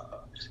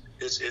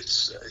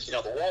 It's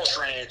the Walsh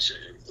Ranch,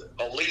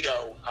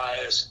 Aledo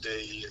ISD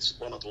is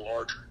one of the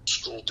larger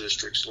school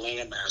districts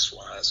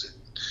landmass-wise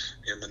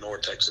in the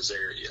North Texas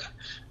area.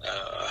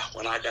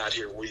 When I got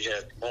here, we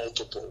had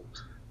multiple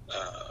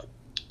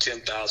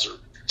 10,000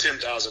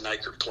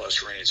 acre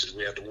plus ranches.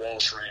 We had the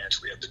Walsh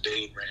Ranch, we had the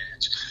Dean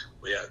Ranch,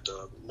 we had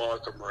the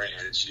Markham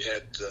Ranch, you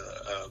had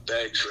the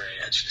Beggs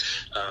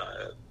Ranch,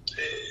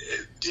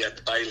 you had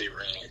the Bailey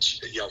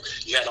Ranch. You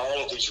had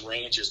all of these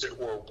ranches that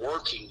were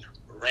working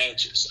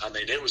ranches. I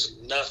mean, it was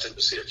nothing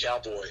to see a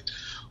cowboy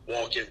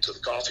walk into the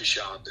coffee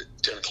shop at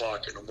 10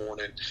 o'clock in the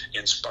morning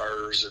in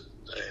spurs and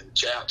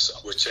chaps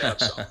on.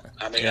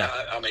 I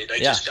mean, they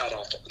just got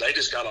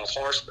off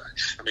horseback.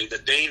 I mean, the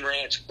Dean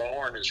Ranch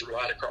barn is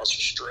right across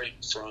the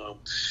street from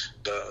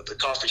the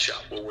coffee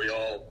shop where we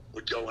all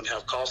would go and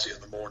have coffee in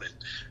the morning.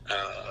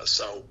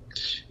 So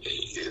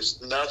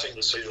it's nothing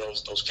to see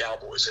those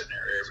cowboys in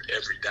there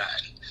every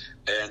day.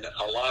 And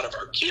a lot of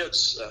our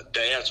kids'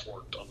 dads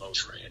worked on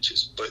those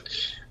ranches, but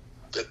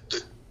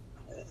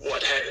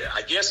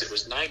I guess it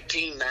was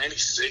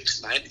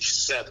 1996,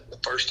 97, the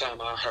first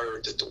time I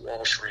heard that the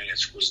Walsh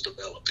Ranch was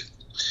developing.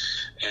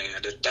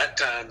 And at that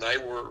time, they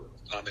were,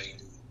 I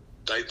mean,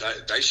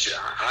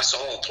 I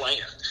saw a plan.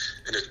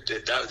 And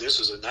this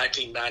was in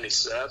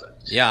 1997.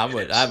 Yeah, I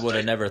would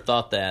have never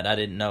thought that. I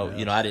didn't know,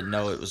 I didn't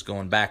know it was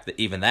going back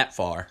even that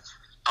far.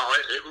 Oh,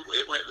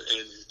 it went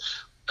in.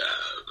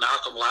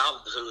 Malcolm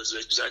Loudon, who was the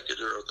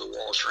executor of the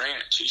Walsh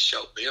Ranch, he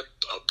showed me a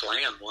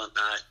plan one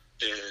night.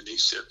 And he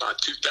said by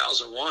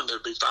 2001,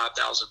 there'd be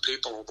 5,000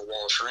 people on the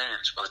Walsh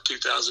Ranch. By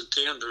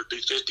 2010, there'd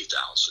be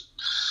 50,000.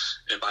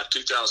 And by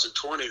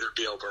 2020, there'd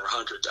be over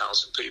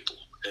 100,000 people.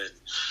 And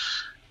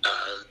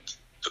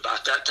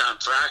about that time,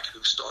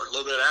 fracking started. A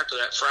little bit after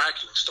that,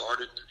 fracking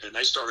started, and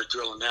they started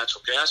drilling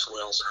natural gas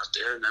wells out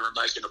there, and they were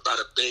making about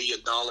 $1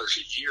 billion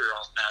a year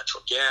off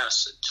natural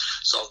gas. And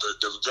so the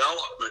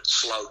development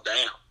slowed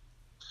down.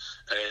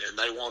 And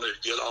they wanted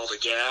to get all the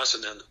gas,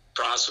 and then the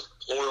price of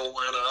oil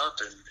went up,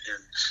 and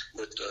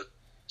with the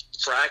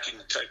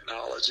fracking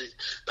technology,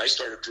 they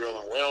started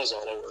drilling wells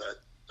all over that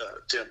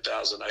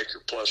 10,000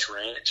 acre plus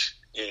ranch.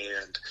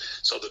 And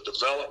so the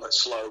development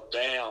slowed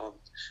down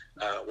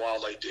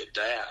while they did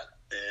that.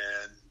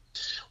 And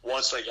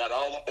once they got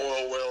all the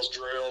oil wells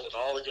drilled and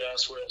all the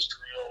gas wells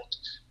drilled,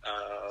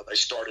 they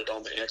started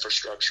on the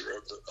infrastructure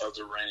of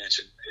the ranch,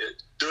 and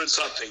doing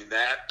something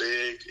that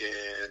big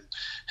and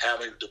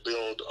having to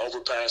build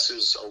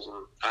overpasses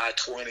over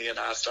I-20 and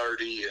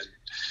I-30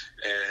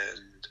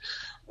 and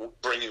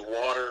bringing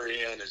water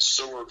in and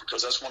sewer,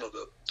 because that's one of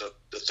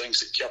the things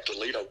that kept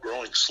Aledo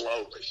growing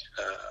slowly.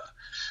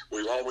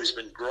 We've always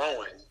been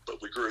growing,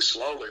 but we grew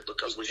slowly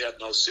because we had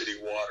no city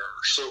water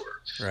or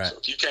sewer. Right. So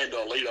if you came to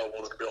Aledo and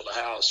wanted to build a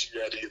house, you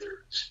had to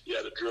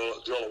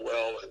drill a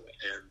well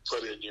and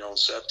put in your own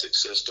septic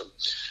system.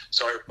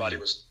 So everybody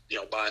was,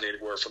 buying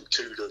anywhere from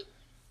 2 to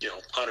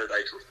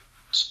 100-acre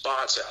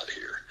spots out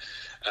here.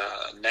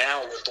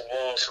 Now with the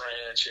Walsh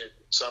Ranch and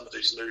some of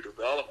these new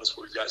developments,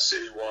 we've got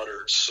city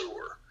water and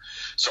sewer.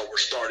 So we're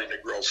starting to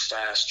grow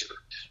faster.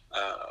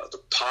 The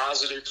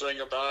positive thing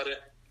about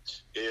it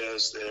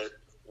is that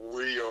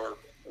we are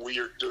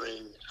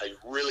doing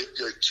a really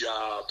good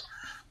job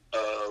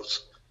of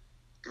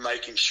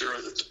making sure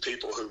that the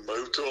people who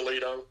move to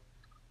Aledo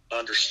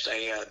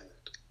understand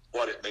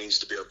what it means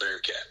to be a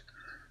Bearcat.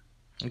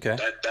 Okay.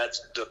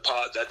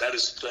 That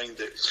is the thing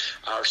that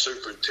our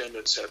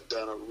superintendents have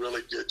done a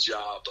really good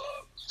job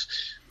of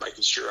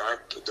making sure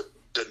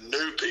the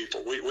new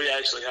people. We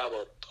actually have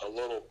a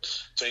little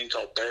thing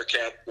called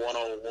Bearcat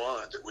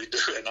 101 that we do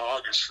in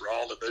August for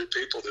all the new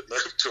people that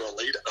move to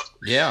Aledo.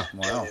 Yeah,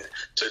 wow.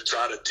 To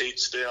try to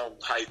teach them,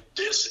 hey,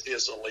 this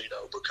is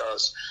Aledo,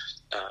 because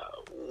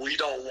we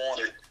don't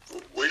want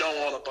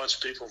a bunch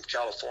of people from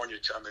California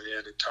coming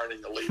in and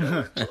turning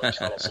Aledo into a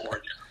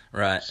California.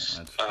 Right.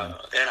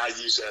 And I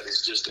use that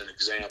as just an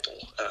example.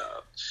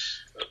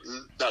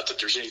 Not that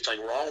there's anything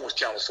wrong with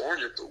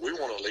California, but we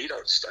want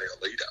Aledo to stay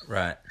Aledo.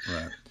 Right.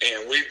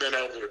 And we've been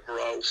able to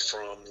grow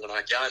from when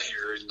I got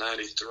here in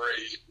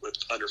 '93 with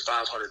under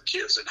 500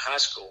 kids in high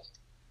school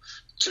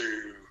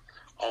to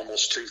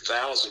almost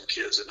 2,000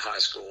 kids in high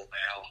school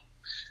now.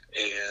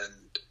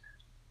 And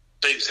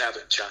things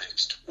haven't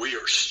changed. We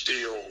are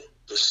still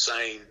the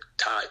same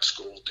type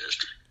school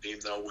district, even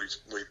though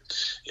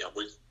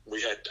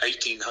we had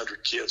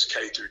 1,800 kids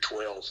K through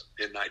 12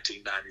 in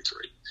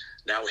 1993.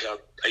 Now we have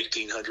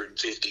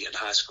 1,850 in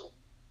high school.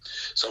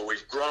 So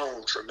we've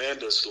grown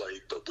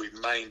tremendously, but we've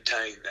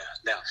maintained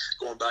that. Now,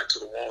 going back to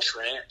the Walsh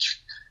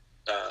Ranch,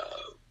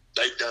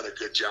 they've done a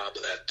good job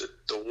of that.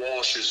 The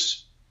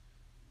Walshes,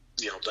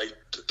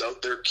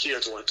 their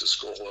kids went to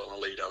school in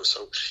Aledo,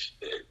 so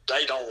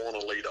they don't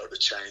want Aledo to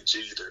change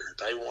either.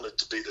 They want it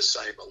to be the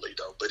same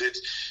Aledo, but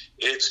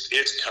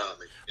it's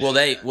coming.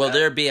 Will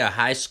there be a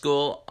high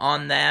school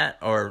on that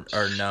or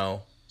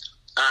no?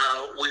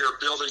 We are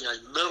building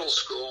a middle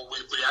school.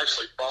 We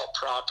actually bought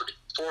property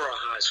for a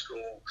high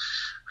school,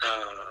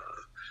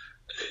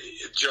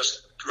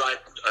 just right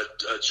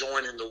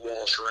adjoining the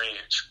Walsh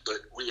Ranch. But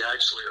we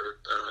actually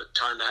are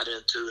turning that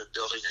into and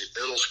building a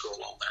middle school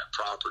on that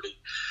property,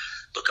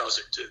 because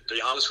to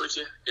be honest with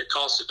you, it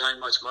costs a dang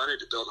much money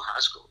to build a high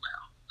school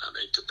now. I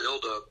mean, to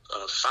build a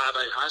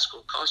 5A high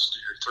school costs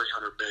you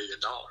 $300 million.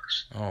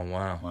 Oh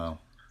wow!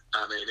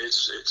 I mean,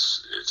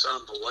 it's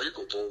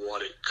unbelievable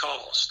what it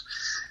costs.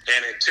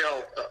 And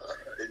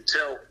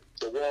until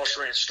the Walsh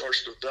Ranch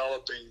starts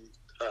developing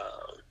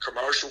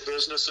commercial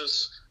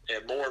businesses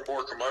and more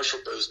commercial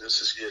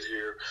businesses get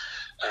here,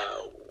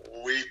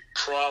 we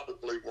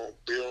probably won't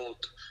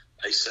build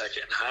a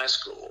second high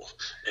school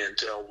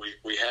until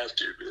we have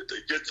to.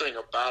 The good thing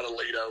about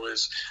Aledo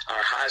is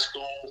our high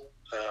school,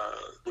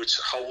 which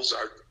holds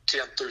our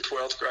 10th through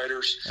 12th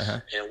graders,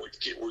 and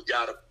we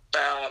got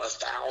about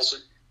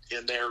 1,000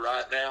 in there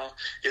right now.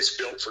 It's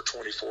built for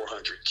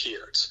 2,400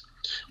 kids.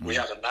 We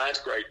have a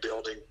 9th grade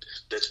building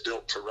that's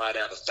built for right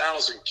at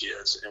 1,000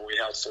 kids, and we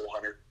have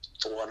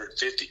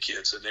 450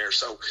 kids in there.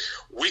 So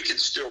we can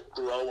still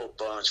grow a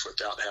bunch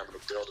without having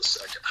to build a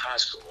second high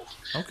school.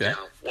 Okay.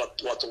 Now, what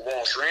the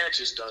Walsh Ranch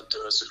has done to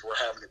us is we're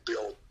having to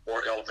build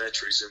more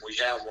elementaries, and we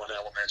have one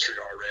elementary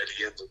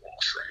already in the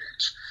Walsh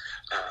Ranch.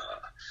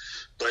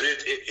 But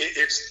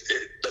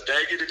the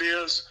negative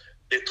is,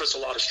 it puts a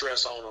lot of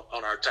stress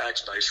on our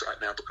tax base right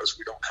now because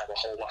we don't have a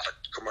whole lot of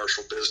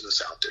commercial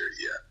business out there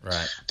yet.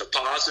 Right. The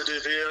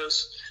positive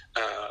is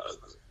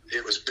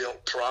it was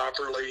built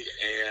properly,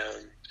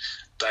 and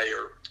they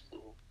are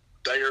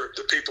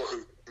the people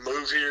who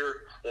move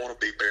here want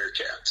to be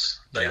Bearcats.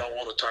 They don't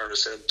want to turn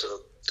us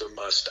into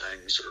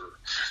Mustangs or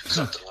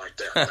something like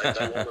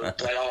that.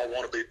 They all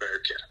want to be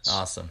Bearcats.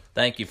 Awesome.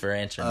 Thank you for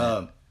answering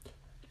that.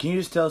 Can you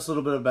just tell us a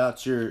little bit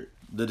about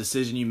the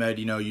decision you made?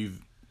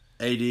 You've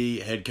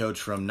AD, head coach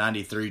from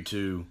 93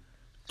 to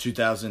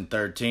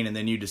 2013, and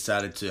then you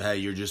decided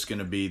you're just going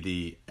to be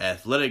the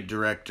athletic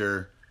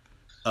director.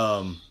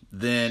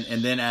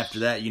 Then after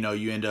that,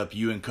 you end up,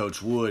 you and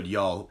Coach Wood,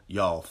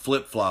 y'all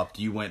flip-flopped.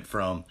 You went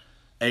from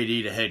AD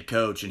to head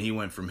coach, and he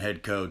went from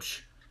head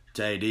coach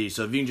to AD.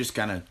 So if you can just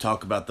kind of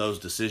talk about those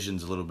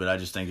decisions a little bit, I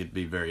just think it'd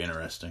be very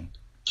interesting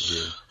to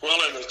hear. Well,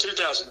 in the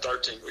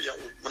 2013,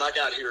 when I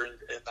got here in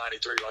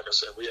 93, like I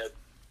said, we had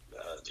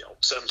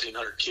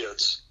 1,700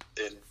 kids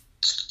in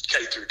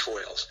K through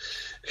 12,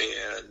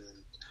 and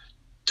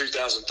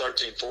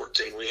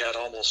 2013-14, we had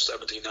almost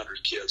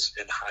 1,700 kids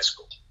in high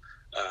school.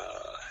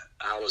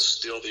 I was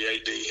still the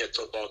AD, head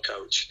football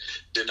coach,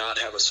 did not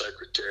have a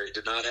secretary,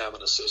 did not have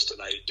an assistant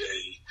AD.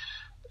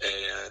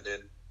 And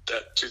in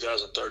that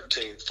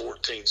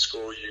 2013-14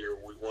 school year,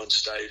 we won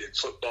state in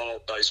football,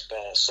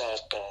 baseball,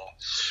 softball,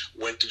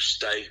 went to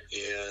state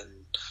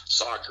in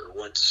soccer,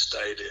 went to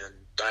state in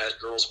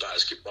girls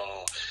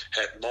basketball,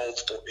 had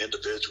multiple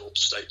individual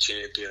state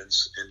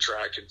champions in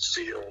track and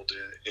field,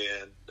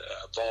 and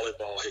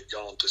volleyball had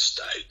gone to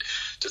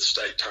the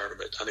state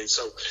tournament. I mean,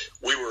 so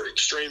we were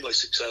extremely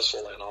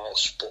successful in all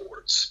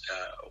sports.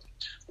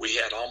 We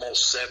had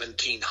almost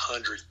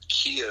 1,700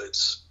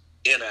 kids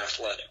in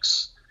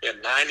athletics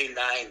and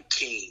 99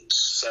 teams,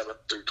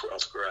 7th through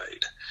 12th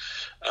grade.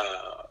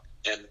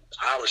 And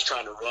I was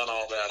trying to run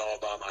all that all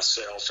by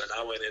myself, and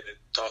I went in and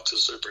talked to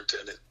the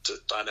superintendent to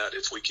find out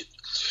if we could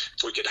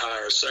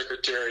hire a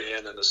secretary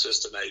and an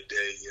assistant AD,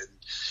 and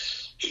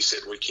he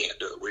said we can't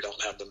do it. We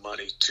don't have the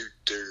money to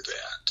do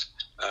that.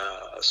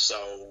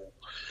 So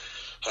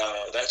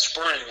that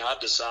spring, I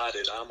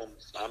decided I'd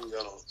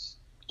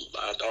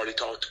already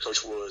talked to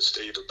Coach Wood,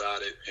 Steve,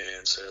 about it,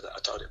 and I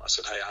told him,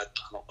 hey, I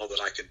don't know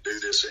that I can do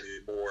this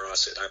anymore. I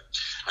said,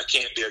 I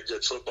can't be a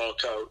good football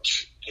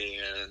coach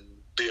and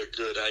be a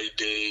good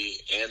AD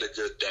and a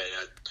good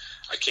dad.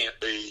 I can't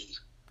be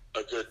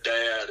a good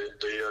dad and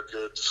be a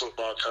good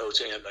football coach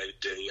and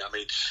AD. I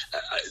mean,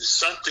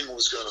 something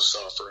was going to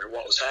suffer, and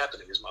what was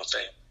happening is my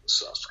family was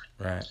suffering.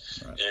 Right.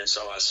 And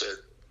so I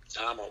said,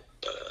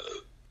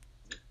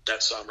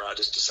 that summer I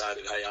just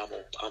decided, hey, I'm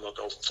gonna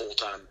go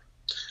full-time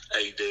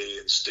AD,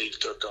 and Steve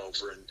took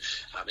over, and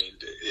I mean,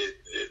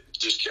 it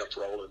just kept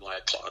rolling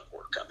like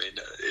clockwork. I mean,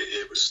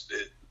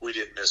 we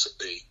didn't miss a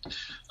beat.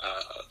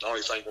 The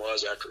only thing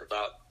was, after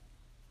about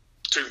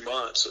 2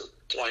 months of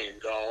playing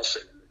golf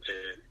and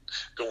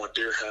going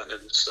deer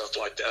hunting and stuff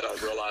like that, I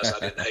realized I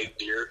didn't hate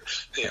deer.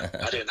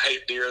 I didn't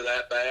hate deer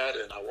that bad,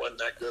 and I wasn't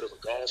that good of a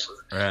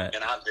golfer. Right.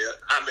 And I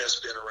miss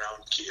being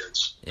around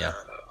kids. Yeah.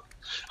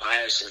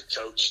 I actually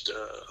coached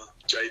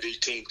JV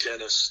team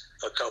tennis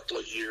a couple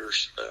of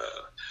years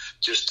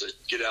just to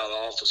get out of the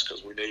office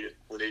because we needed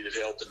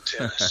help in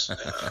tennis.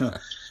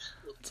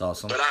 That's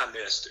awesome. But I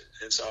missed it.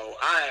 And so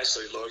I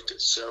actually looked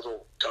at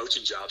several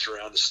coaching jobs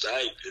around the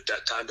state at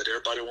that time, but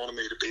everybody wanted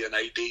me to be an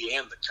AD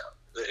and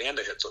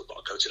the head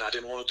football coach, and I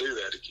didn't want to do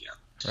that again.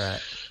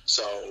 Right.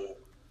 So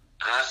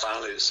I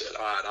finally said,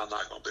 all right, I'm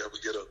not going to be able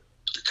to get the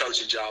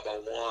coaching job I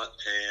want.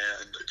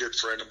 And a good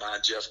friend of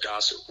mine, Jeff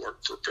Gossett,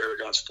 worked for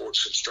Paragon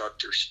Sports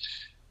Instructors,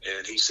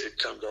 and he said,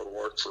 come go to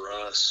work for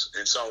us.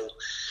 And so,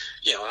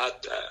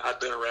 I'd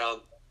been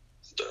around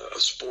the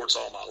sports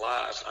all my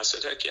life. I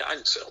said, heck yeah, I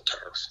can sell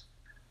turf.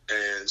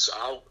 And so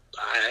I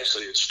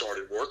actually had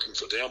started working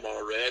for them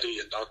already,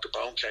 and Dr.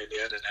 Bone came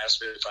in and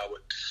asked me if I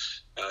would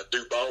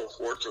do both,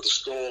 work for the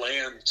school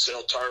and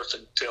sell turf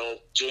until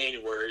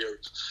January of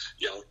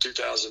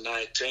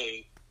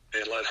 2019,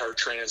 and let her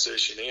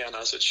transition in.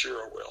 I said,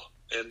 sure, I will.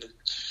 And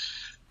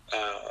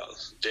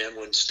then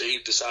when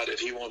Steve decided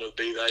he wanted to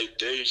be the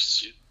AD,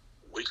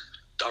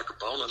 Dr.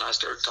 Bone and I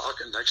started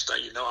talking. Next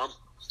thing you know, I'm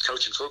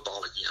coaching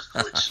football again,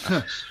 which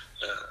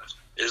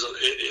is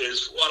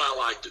what I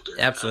like to do.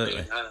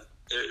 Absolutely. I mean,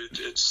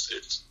 it's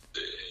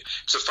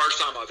the first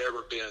time I've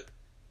ever been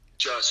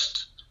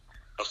just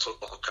a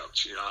football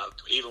coach.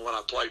 Even when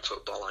I played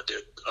football, I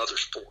did other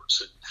sports,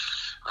 and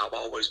I've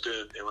always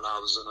been. And when I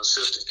was an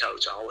assistant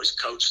coach, I always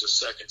coached the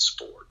second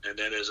sport. And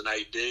then as an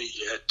AD,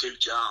 you had 2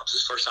 jobs.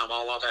 This is the first time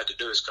all I've had to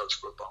do is coach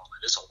football,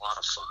 and it's a lot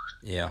of fun.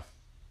 Yeah.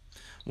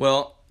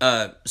 Well,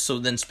 so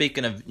then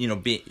speaking of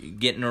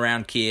getting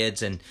around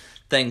kids and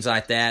things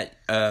like that,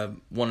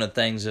 one of the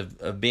things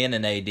of being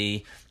an AD,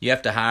 you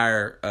have to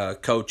hire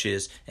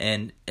coaches,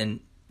 and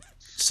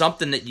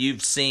something that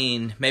you've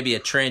seen, maybe a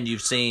trend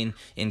you've seen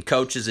in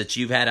coaches that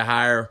you've had to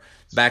hire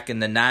back in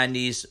the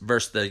 90s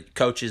versus the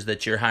coaches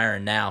that you're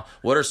hiring now.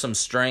 What are some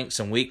strengths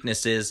and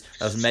weaknesses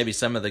of maybe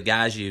some of the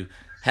guys you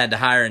had to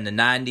hire in the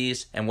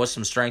 90s, and what's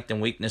some strengths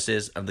and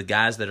weaknesses of the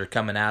guys that are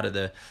coming out of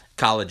the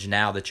college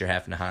now that you're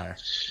having to hire?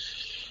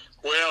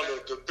 Well,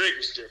 the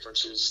biggest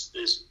difference is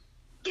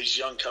these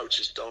young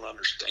coaches don't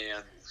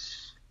understand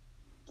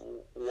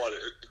what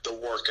the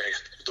work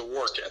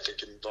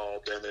ethic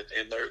involved in it,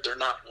 and they're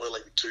not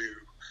willing to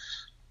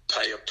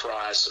pay a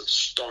price of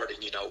starting.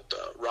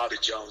 Robbie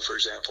Jones, for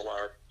example,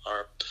 our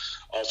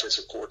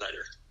offensive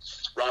coordinator.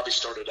 Robbie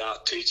started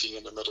out teaching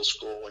in the middle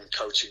school and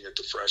coaching at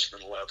the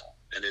freshman level,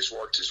 and has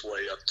worked his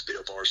way up to be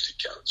a varsity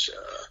coach.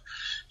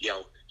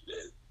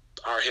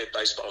 Our head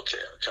baseball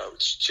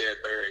coach,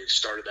 Chad Berry,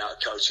 started out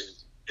coaching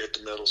at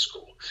the middle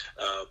school.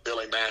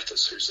 Billy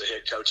Mathis, who's the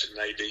head coach in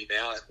AD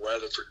now at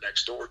Weatherford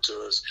next door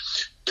to us,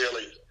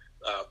 Billy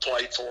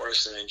played for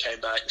us and then came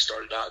back and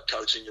started out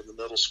coaching in the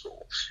middle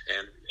school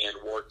and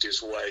worked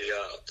his way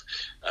up.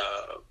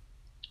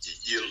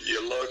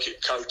 You look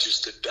at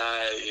coaches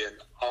today,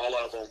 and all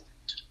of them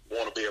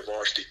want to be a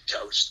varsity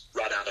coach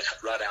right out of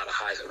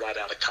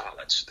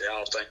college. They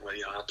all think, well,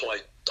 I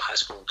played high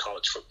school and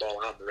college football,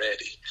 I'm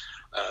ready.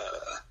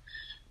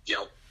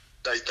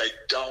 they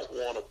don't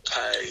want to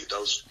pay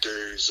those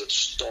dues of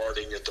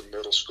starting at the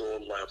middle school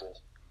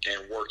level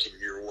and working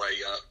your way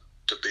up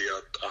to be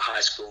a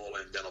high school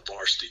and then a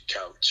varsity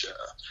coach.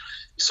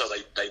 So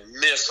they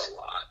miss a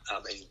lot.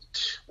 I mean,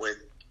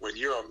 when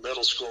you're a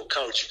middle school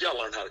coach, you got to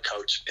learn how to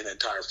coach an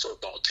entire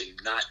football team,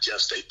 not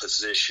just a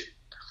position.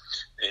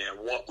 And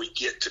what we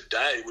get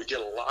today, we get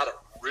a lot of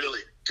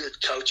really good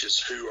coaches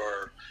who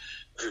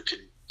can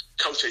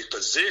coach a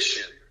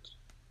position.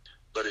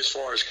 But as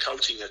far as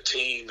coaching a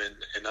team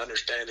and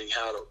understanding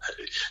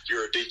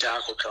you're a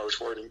D-tackle coach,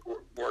 working,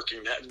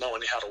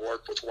 knowing how to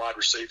work with wide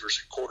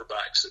receivers and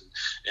quarterbacks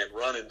and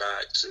running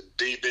backs and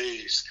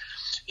DBs,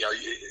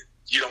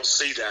 you don't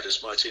see that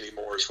as much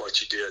anymore as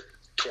what you did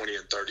 20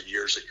 and 30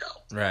 years ago.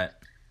 Right.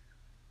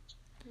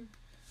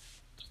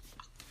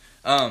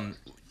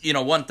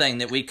 One thing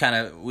that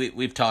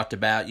we've talked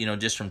about,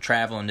 just from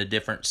traveling to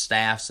different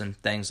staffs and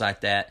things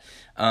like that,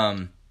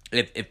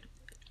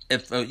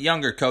 if a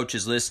younger coach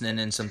is listening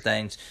in some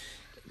things,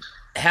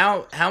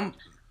 how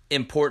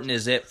important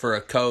is it for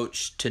a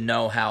coach to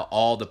know how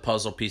all the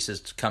puzzle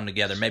pieces come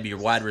together? Maybe your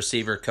wide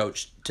receiver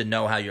coach to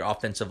know how your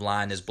offensive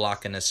line is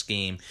blocking a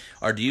scheme,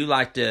 or do you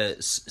like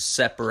to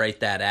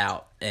separate that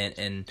out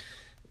and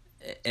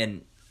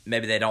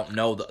maybe they don't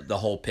know the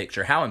whole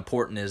picture? How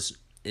important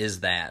is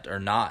that or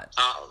not?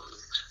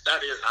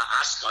 That is,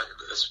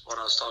 that's what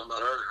I was talking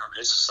about earlier. I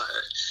mean,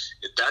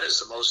 that is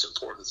the most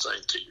important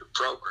thing to your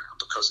program,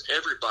 because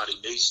everybody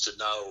needs to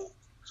know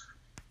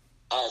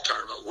all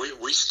tournament.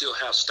 We still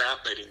have staff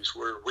meetings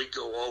where we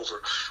go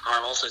over,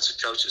 our offensive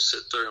coaches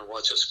sit there and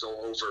watch us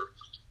go over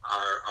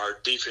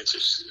our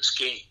defensive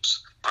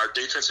schemes. Our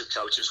defensive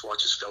coaches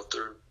watch us go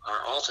through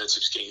our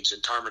offensive schemes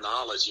and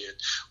terminology, and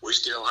we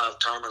still have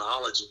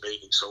terminology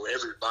meetings, so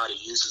everybody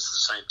uses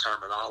the same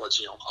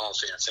terminology on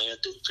offense and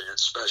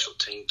defense, special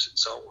teams, and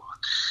so on.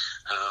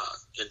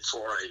 And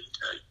for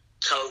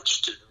a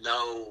coach to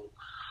know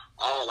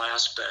all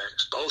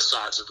aspects, both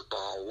sides of the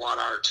ball, what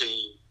our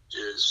team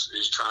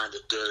is trying to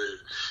do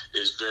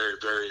is very,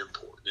 very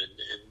important.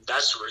 And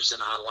that's the reason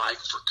I like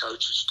for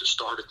coaches to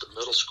start at the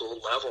middle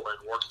school level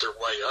and work their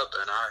way up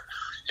in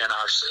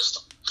our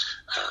system,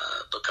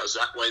 because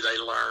that way they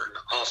learn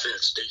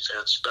offense,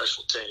 defense,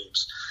 special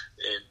teams,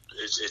 and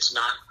it's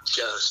not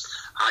just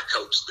I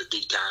coach the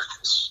D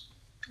tackles.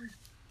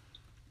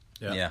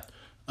 Yeah.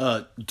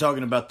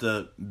 Talking about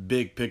the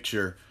big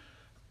picture,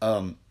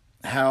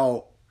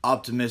 how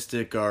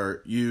optimistic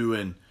are you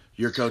and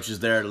your coaches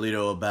there at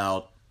Toledo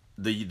about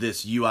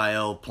this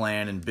UIL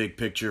plan and big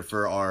picture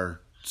for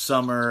our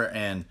summer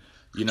and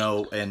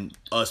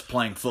us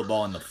playing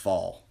football in the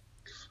fall?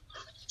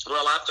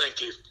 Well, I think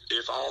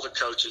if all the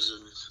coaches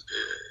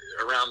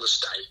around the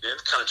state and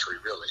the country,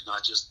 really,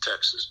 not just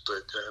Texas,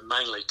 but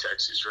mainly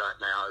Texas right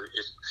now,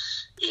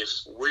 if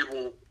we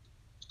will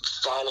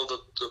follow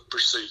the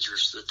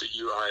procedures that the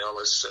UIL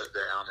has set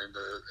down,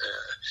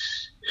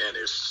 and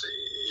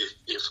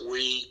if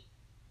we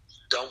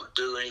don't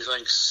do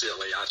anything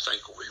silly, I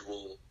think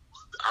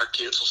our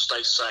kids will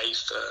stay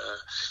safe,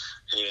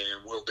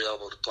 and we'll be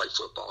able to play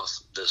football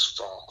this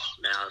fall.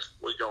 Now, if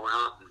we go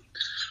out and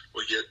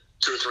we get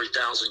 2,000 or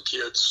 3,000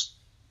 kids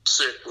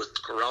sick with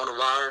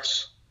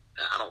coronavirus,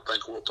 I don't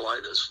think we'll play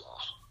this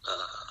fall.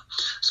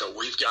 So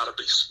we've got to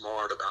be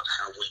smart about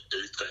how we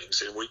do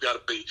things, and we've got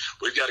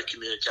to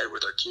communicate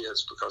with our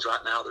kids, because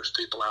right now there's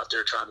people out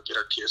there trying to get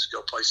our kids to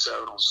go play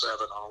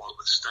 7-on-7 all over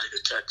the state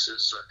of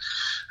Texas.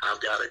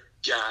 I've got a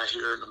guy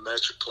here in the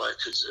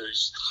Metroplex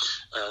who's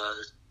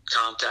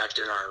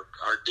contacting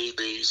our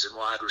DBs and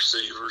wide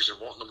receivers and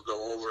wanting them to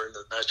go over in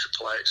the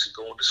Metroplex and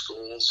go into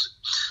schools,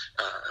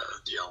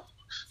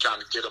 trying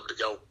to get them to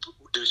go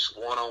do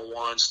some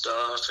one-on-one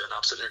stuff. And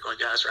I'm sitting there going,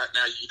 guys, right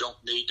now you don't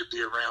need to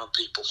be around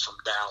people from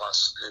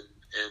Dallas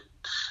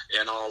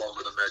and all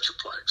over the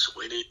Metroplex.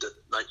 We need to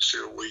make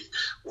sure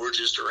we're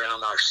just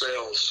around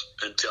ourselves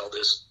until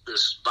this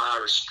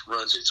virus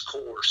runs its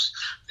course,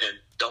 and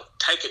don't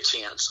take a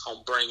chance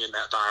on bringing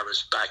that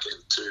virus back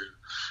into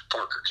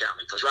Parker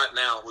County. Because right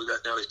now we've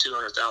got nearly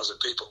 200,000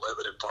 people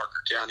living in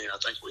Parker County, and I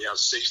think we have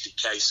 60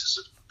 cases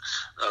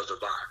of the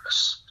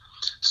virus.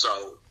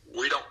 So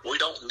we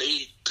don't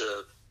need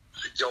to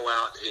go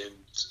out and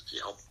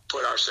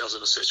put ourselves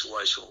in a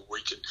situation where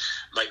we can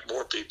make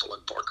more people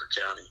in Parker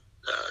County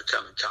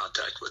come in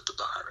contact with the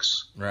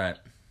virus. Right.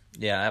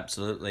 Yeah,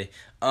 absolutely.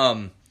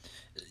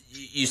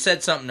 You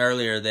said something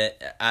earlier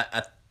that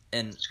I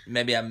and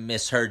maybe I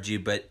misheard you,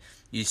 but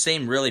you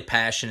seemed really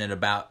passionate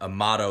about a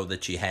motto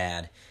that you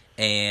had.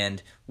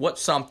 And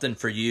what's something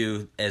for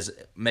you as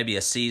maybe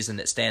a season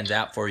that stands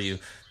out for you?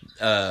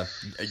 Are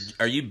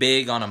you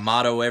big on a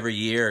motto every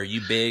year? Are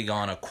you big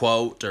on a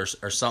quote or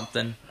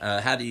something?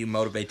 How do you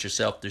motivate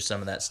yourself through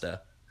some of that stuff?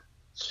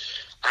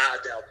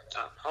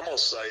 I'm going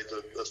to say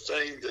the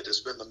thing that has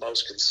been the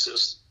most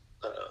consistent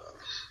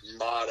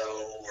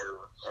motto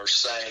or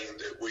saying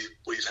that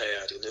we've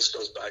had, and this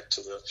goes back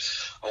to the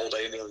old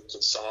A&M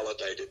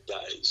Consolidated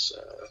days.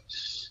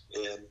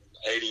 In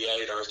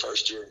 '88, our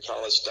first year in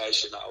College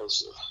Station, I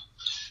was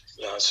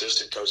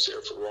assistant coach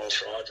there for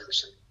Ross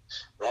Rogers,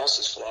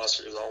 Ross's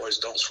philosophy is always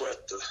don't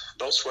sweat the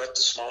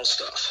small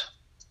stuff.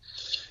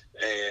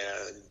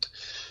 And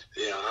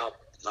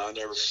I'll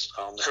never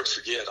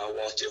forget. I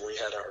walked in. We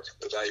had our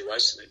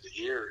evaluation of the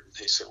year, and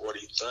he said, "What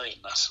do you think?"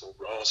 And I said, "Well,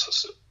 Ross," I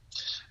said,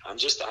 "I'm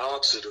just the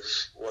opposite of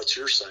what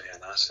you're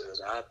saying." I said,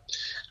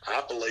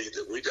 I believe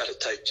that we've got to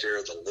take care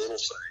of the little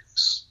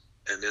things,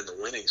 and then the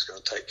winning's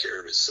going to take care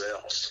of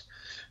itself."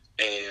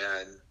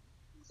 And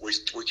we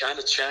kind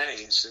of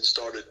changed and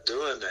started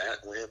doing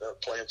that. We ended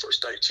up playing for a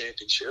state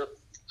championship,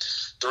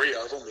 3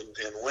 of them,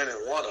 and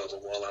winning 1 of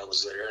them while I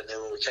was there. And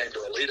then when we came to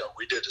Aledo,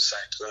 we did the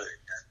same thing.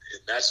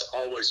 And that's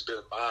always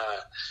been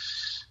my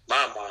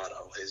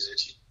motto, is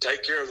that you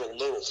take care of the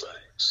little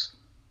things,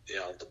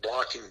 the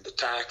blocking, the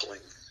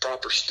tackling,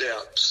 proper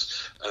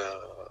steps,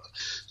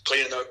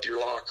 cleaning up your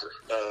locker,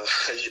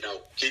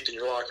 keeping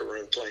your locker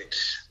room clean.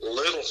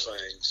 Little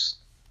things,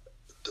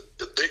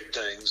 the big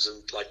things,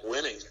 and like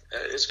winning,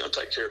 it's going to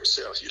take care of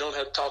itself. You don't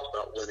have to talk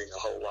about winning a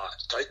whole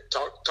lot.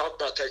 Talk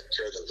about taking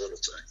care of the little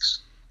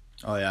things.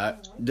 Oh, yeah, I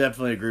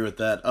definitely agree with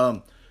that.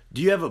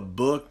 Do you have a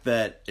book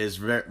that has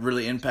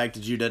really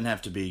impacted you? Doesn't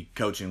have to be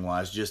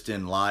coaching-wise, just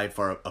in life,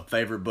 or a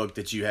favorite book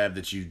that you have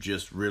that you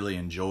just really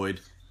enjoyed?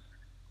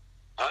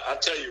 I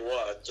tell you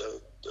what, the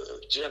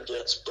Jim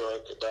Getz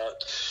book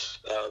about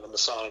the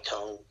Masonic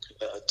Home,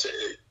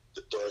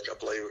 the book, I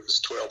believe it was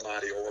 12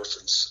 Mighty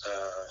Orphans.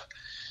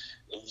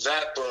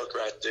 That book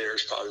right there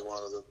is probably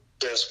one of the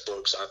best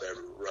books I've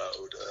ever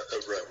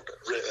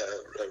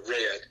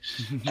read.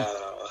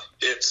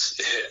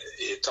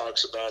 It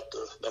talks about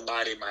the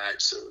Mighty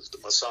Mites of the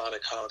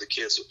Masonic Home, the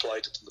kids that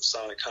played at the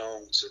Masonic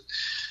Homes, and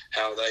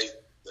how they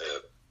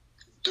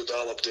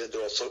developed into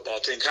a football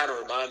team. Kind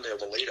of reminded me of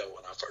Aledo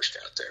when I first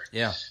got there.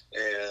 Yeah.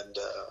 And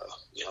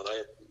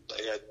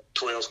they had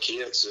 12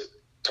 kids that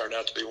turned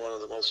out to be one of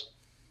the most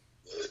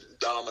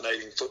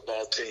dominating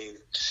football team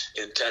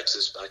in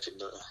Texas back in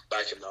the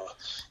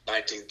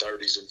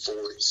 1930s and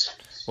 40s.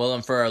 Well,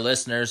 and for our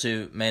listeners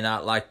who may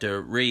not like to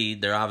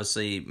read, they're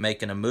obviously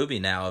making a movie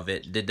now of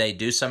it. Did they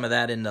do some of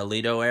that in the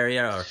Aledo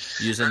area, or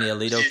using the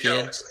Aledo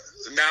kids?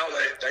 No,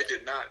 they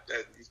did not.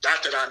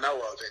 Not that I know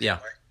of, anyway. Yeah.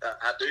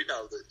 I do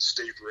know that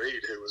Steve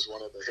Reed, who was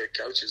one of the head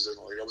coaches in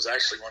Aledo, was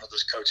actually one of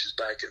those coaches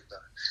back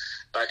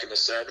in the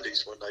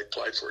 70s when they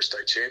played for a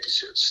state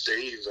championship.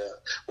 Steve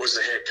was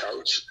the head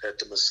coach at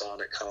the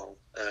Masonic Home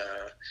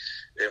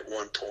at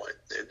one point.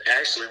 And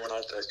actually,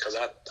 because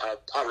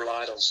I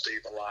relied on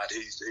Steve a lot.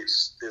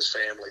 His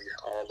family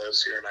all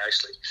lives here, and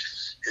actually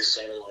his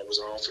son-in-law was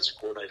an offensive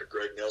coordinator,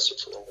 Greg Nelson,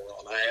 for a while.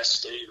 And I asked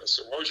Steve, I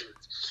said, what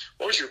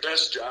was your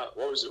best job?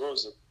 What was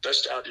the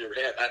best job you ever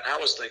had? I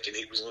was thinking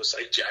he was going to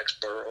say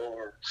Jacksboro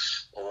or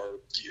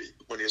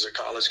when he was a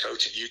college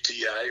coach at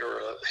UTA or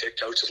a head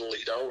coach at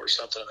Aledo or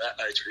something of that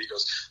nature. He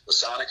goes,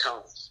 Masonic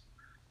Home.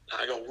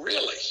 I go,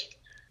 really?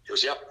 He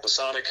goes, yep,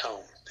 Masonic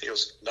Home. He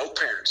goes, no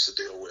parents to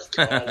deal with.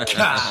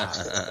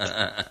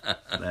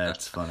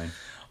 That's funny.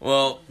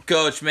 Well,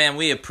 Coach, man,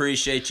 we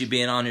appreciate you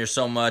being on here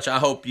so much. I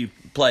hope you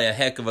play a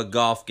heck of a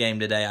golf game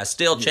today. I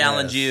still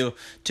challenge you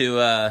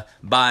to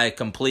buy a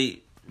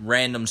complete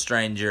random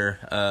stranger,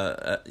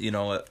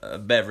 a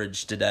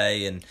beverage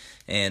today,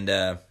 and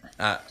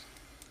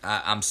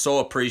I'm so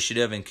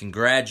appreciative, and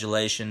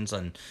congratulations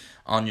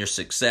on your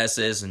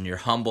successes and your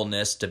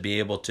humbleness to be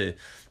able to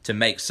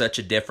make such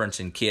a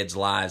difference in kids'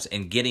 lives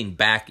and getting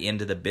back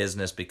into the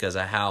business because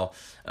of how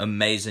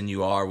amazing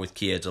you are with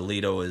kids.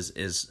 Aledo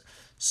is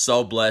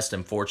so blessed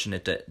and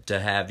fortunate to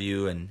have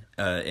you and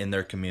in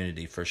their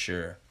community for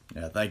sure.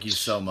 Yeah, thank you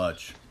so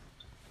much.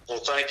 Well,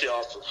 thank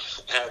y'all for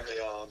having me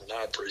on, and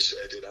I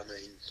appreciate it. I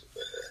mean,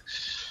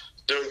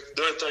 doing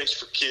things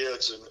for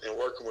kids and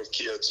working with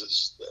kids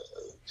is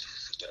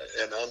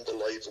an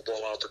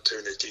unbelievable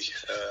opportunity.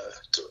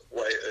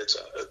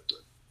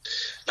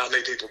 Not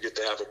many people get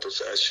to have a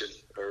profession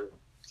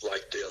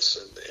like this,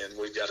 and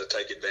we've got to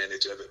take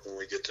advantage of it when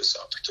we get this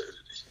opportunity.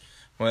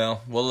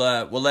 Well, we'll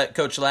let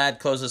Coach Ladd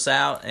close us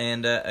out,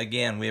 and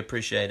again, we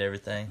appreciate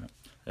everything.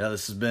 Yeah,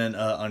 this has been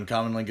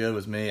Uncommonly Good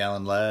with me,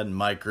 Alan Ladd, and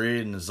Mike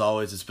Reed, and as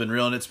always, it's been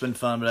real and it's been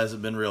fun, but it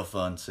hasn't been real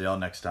fun. See y'all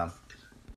next time.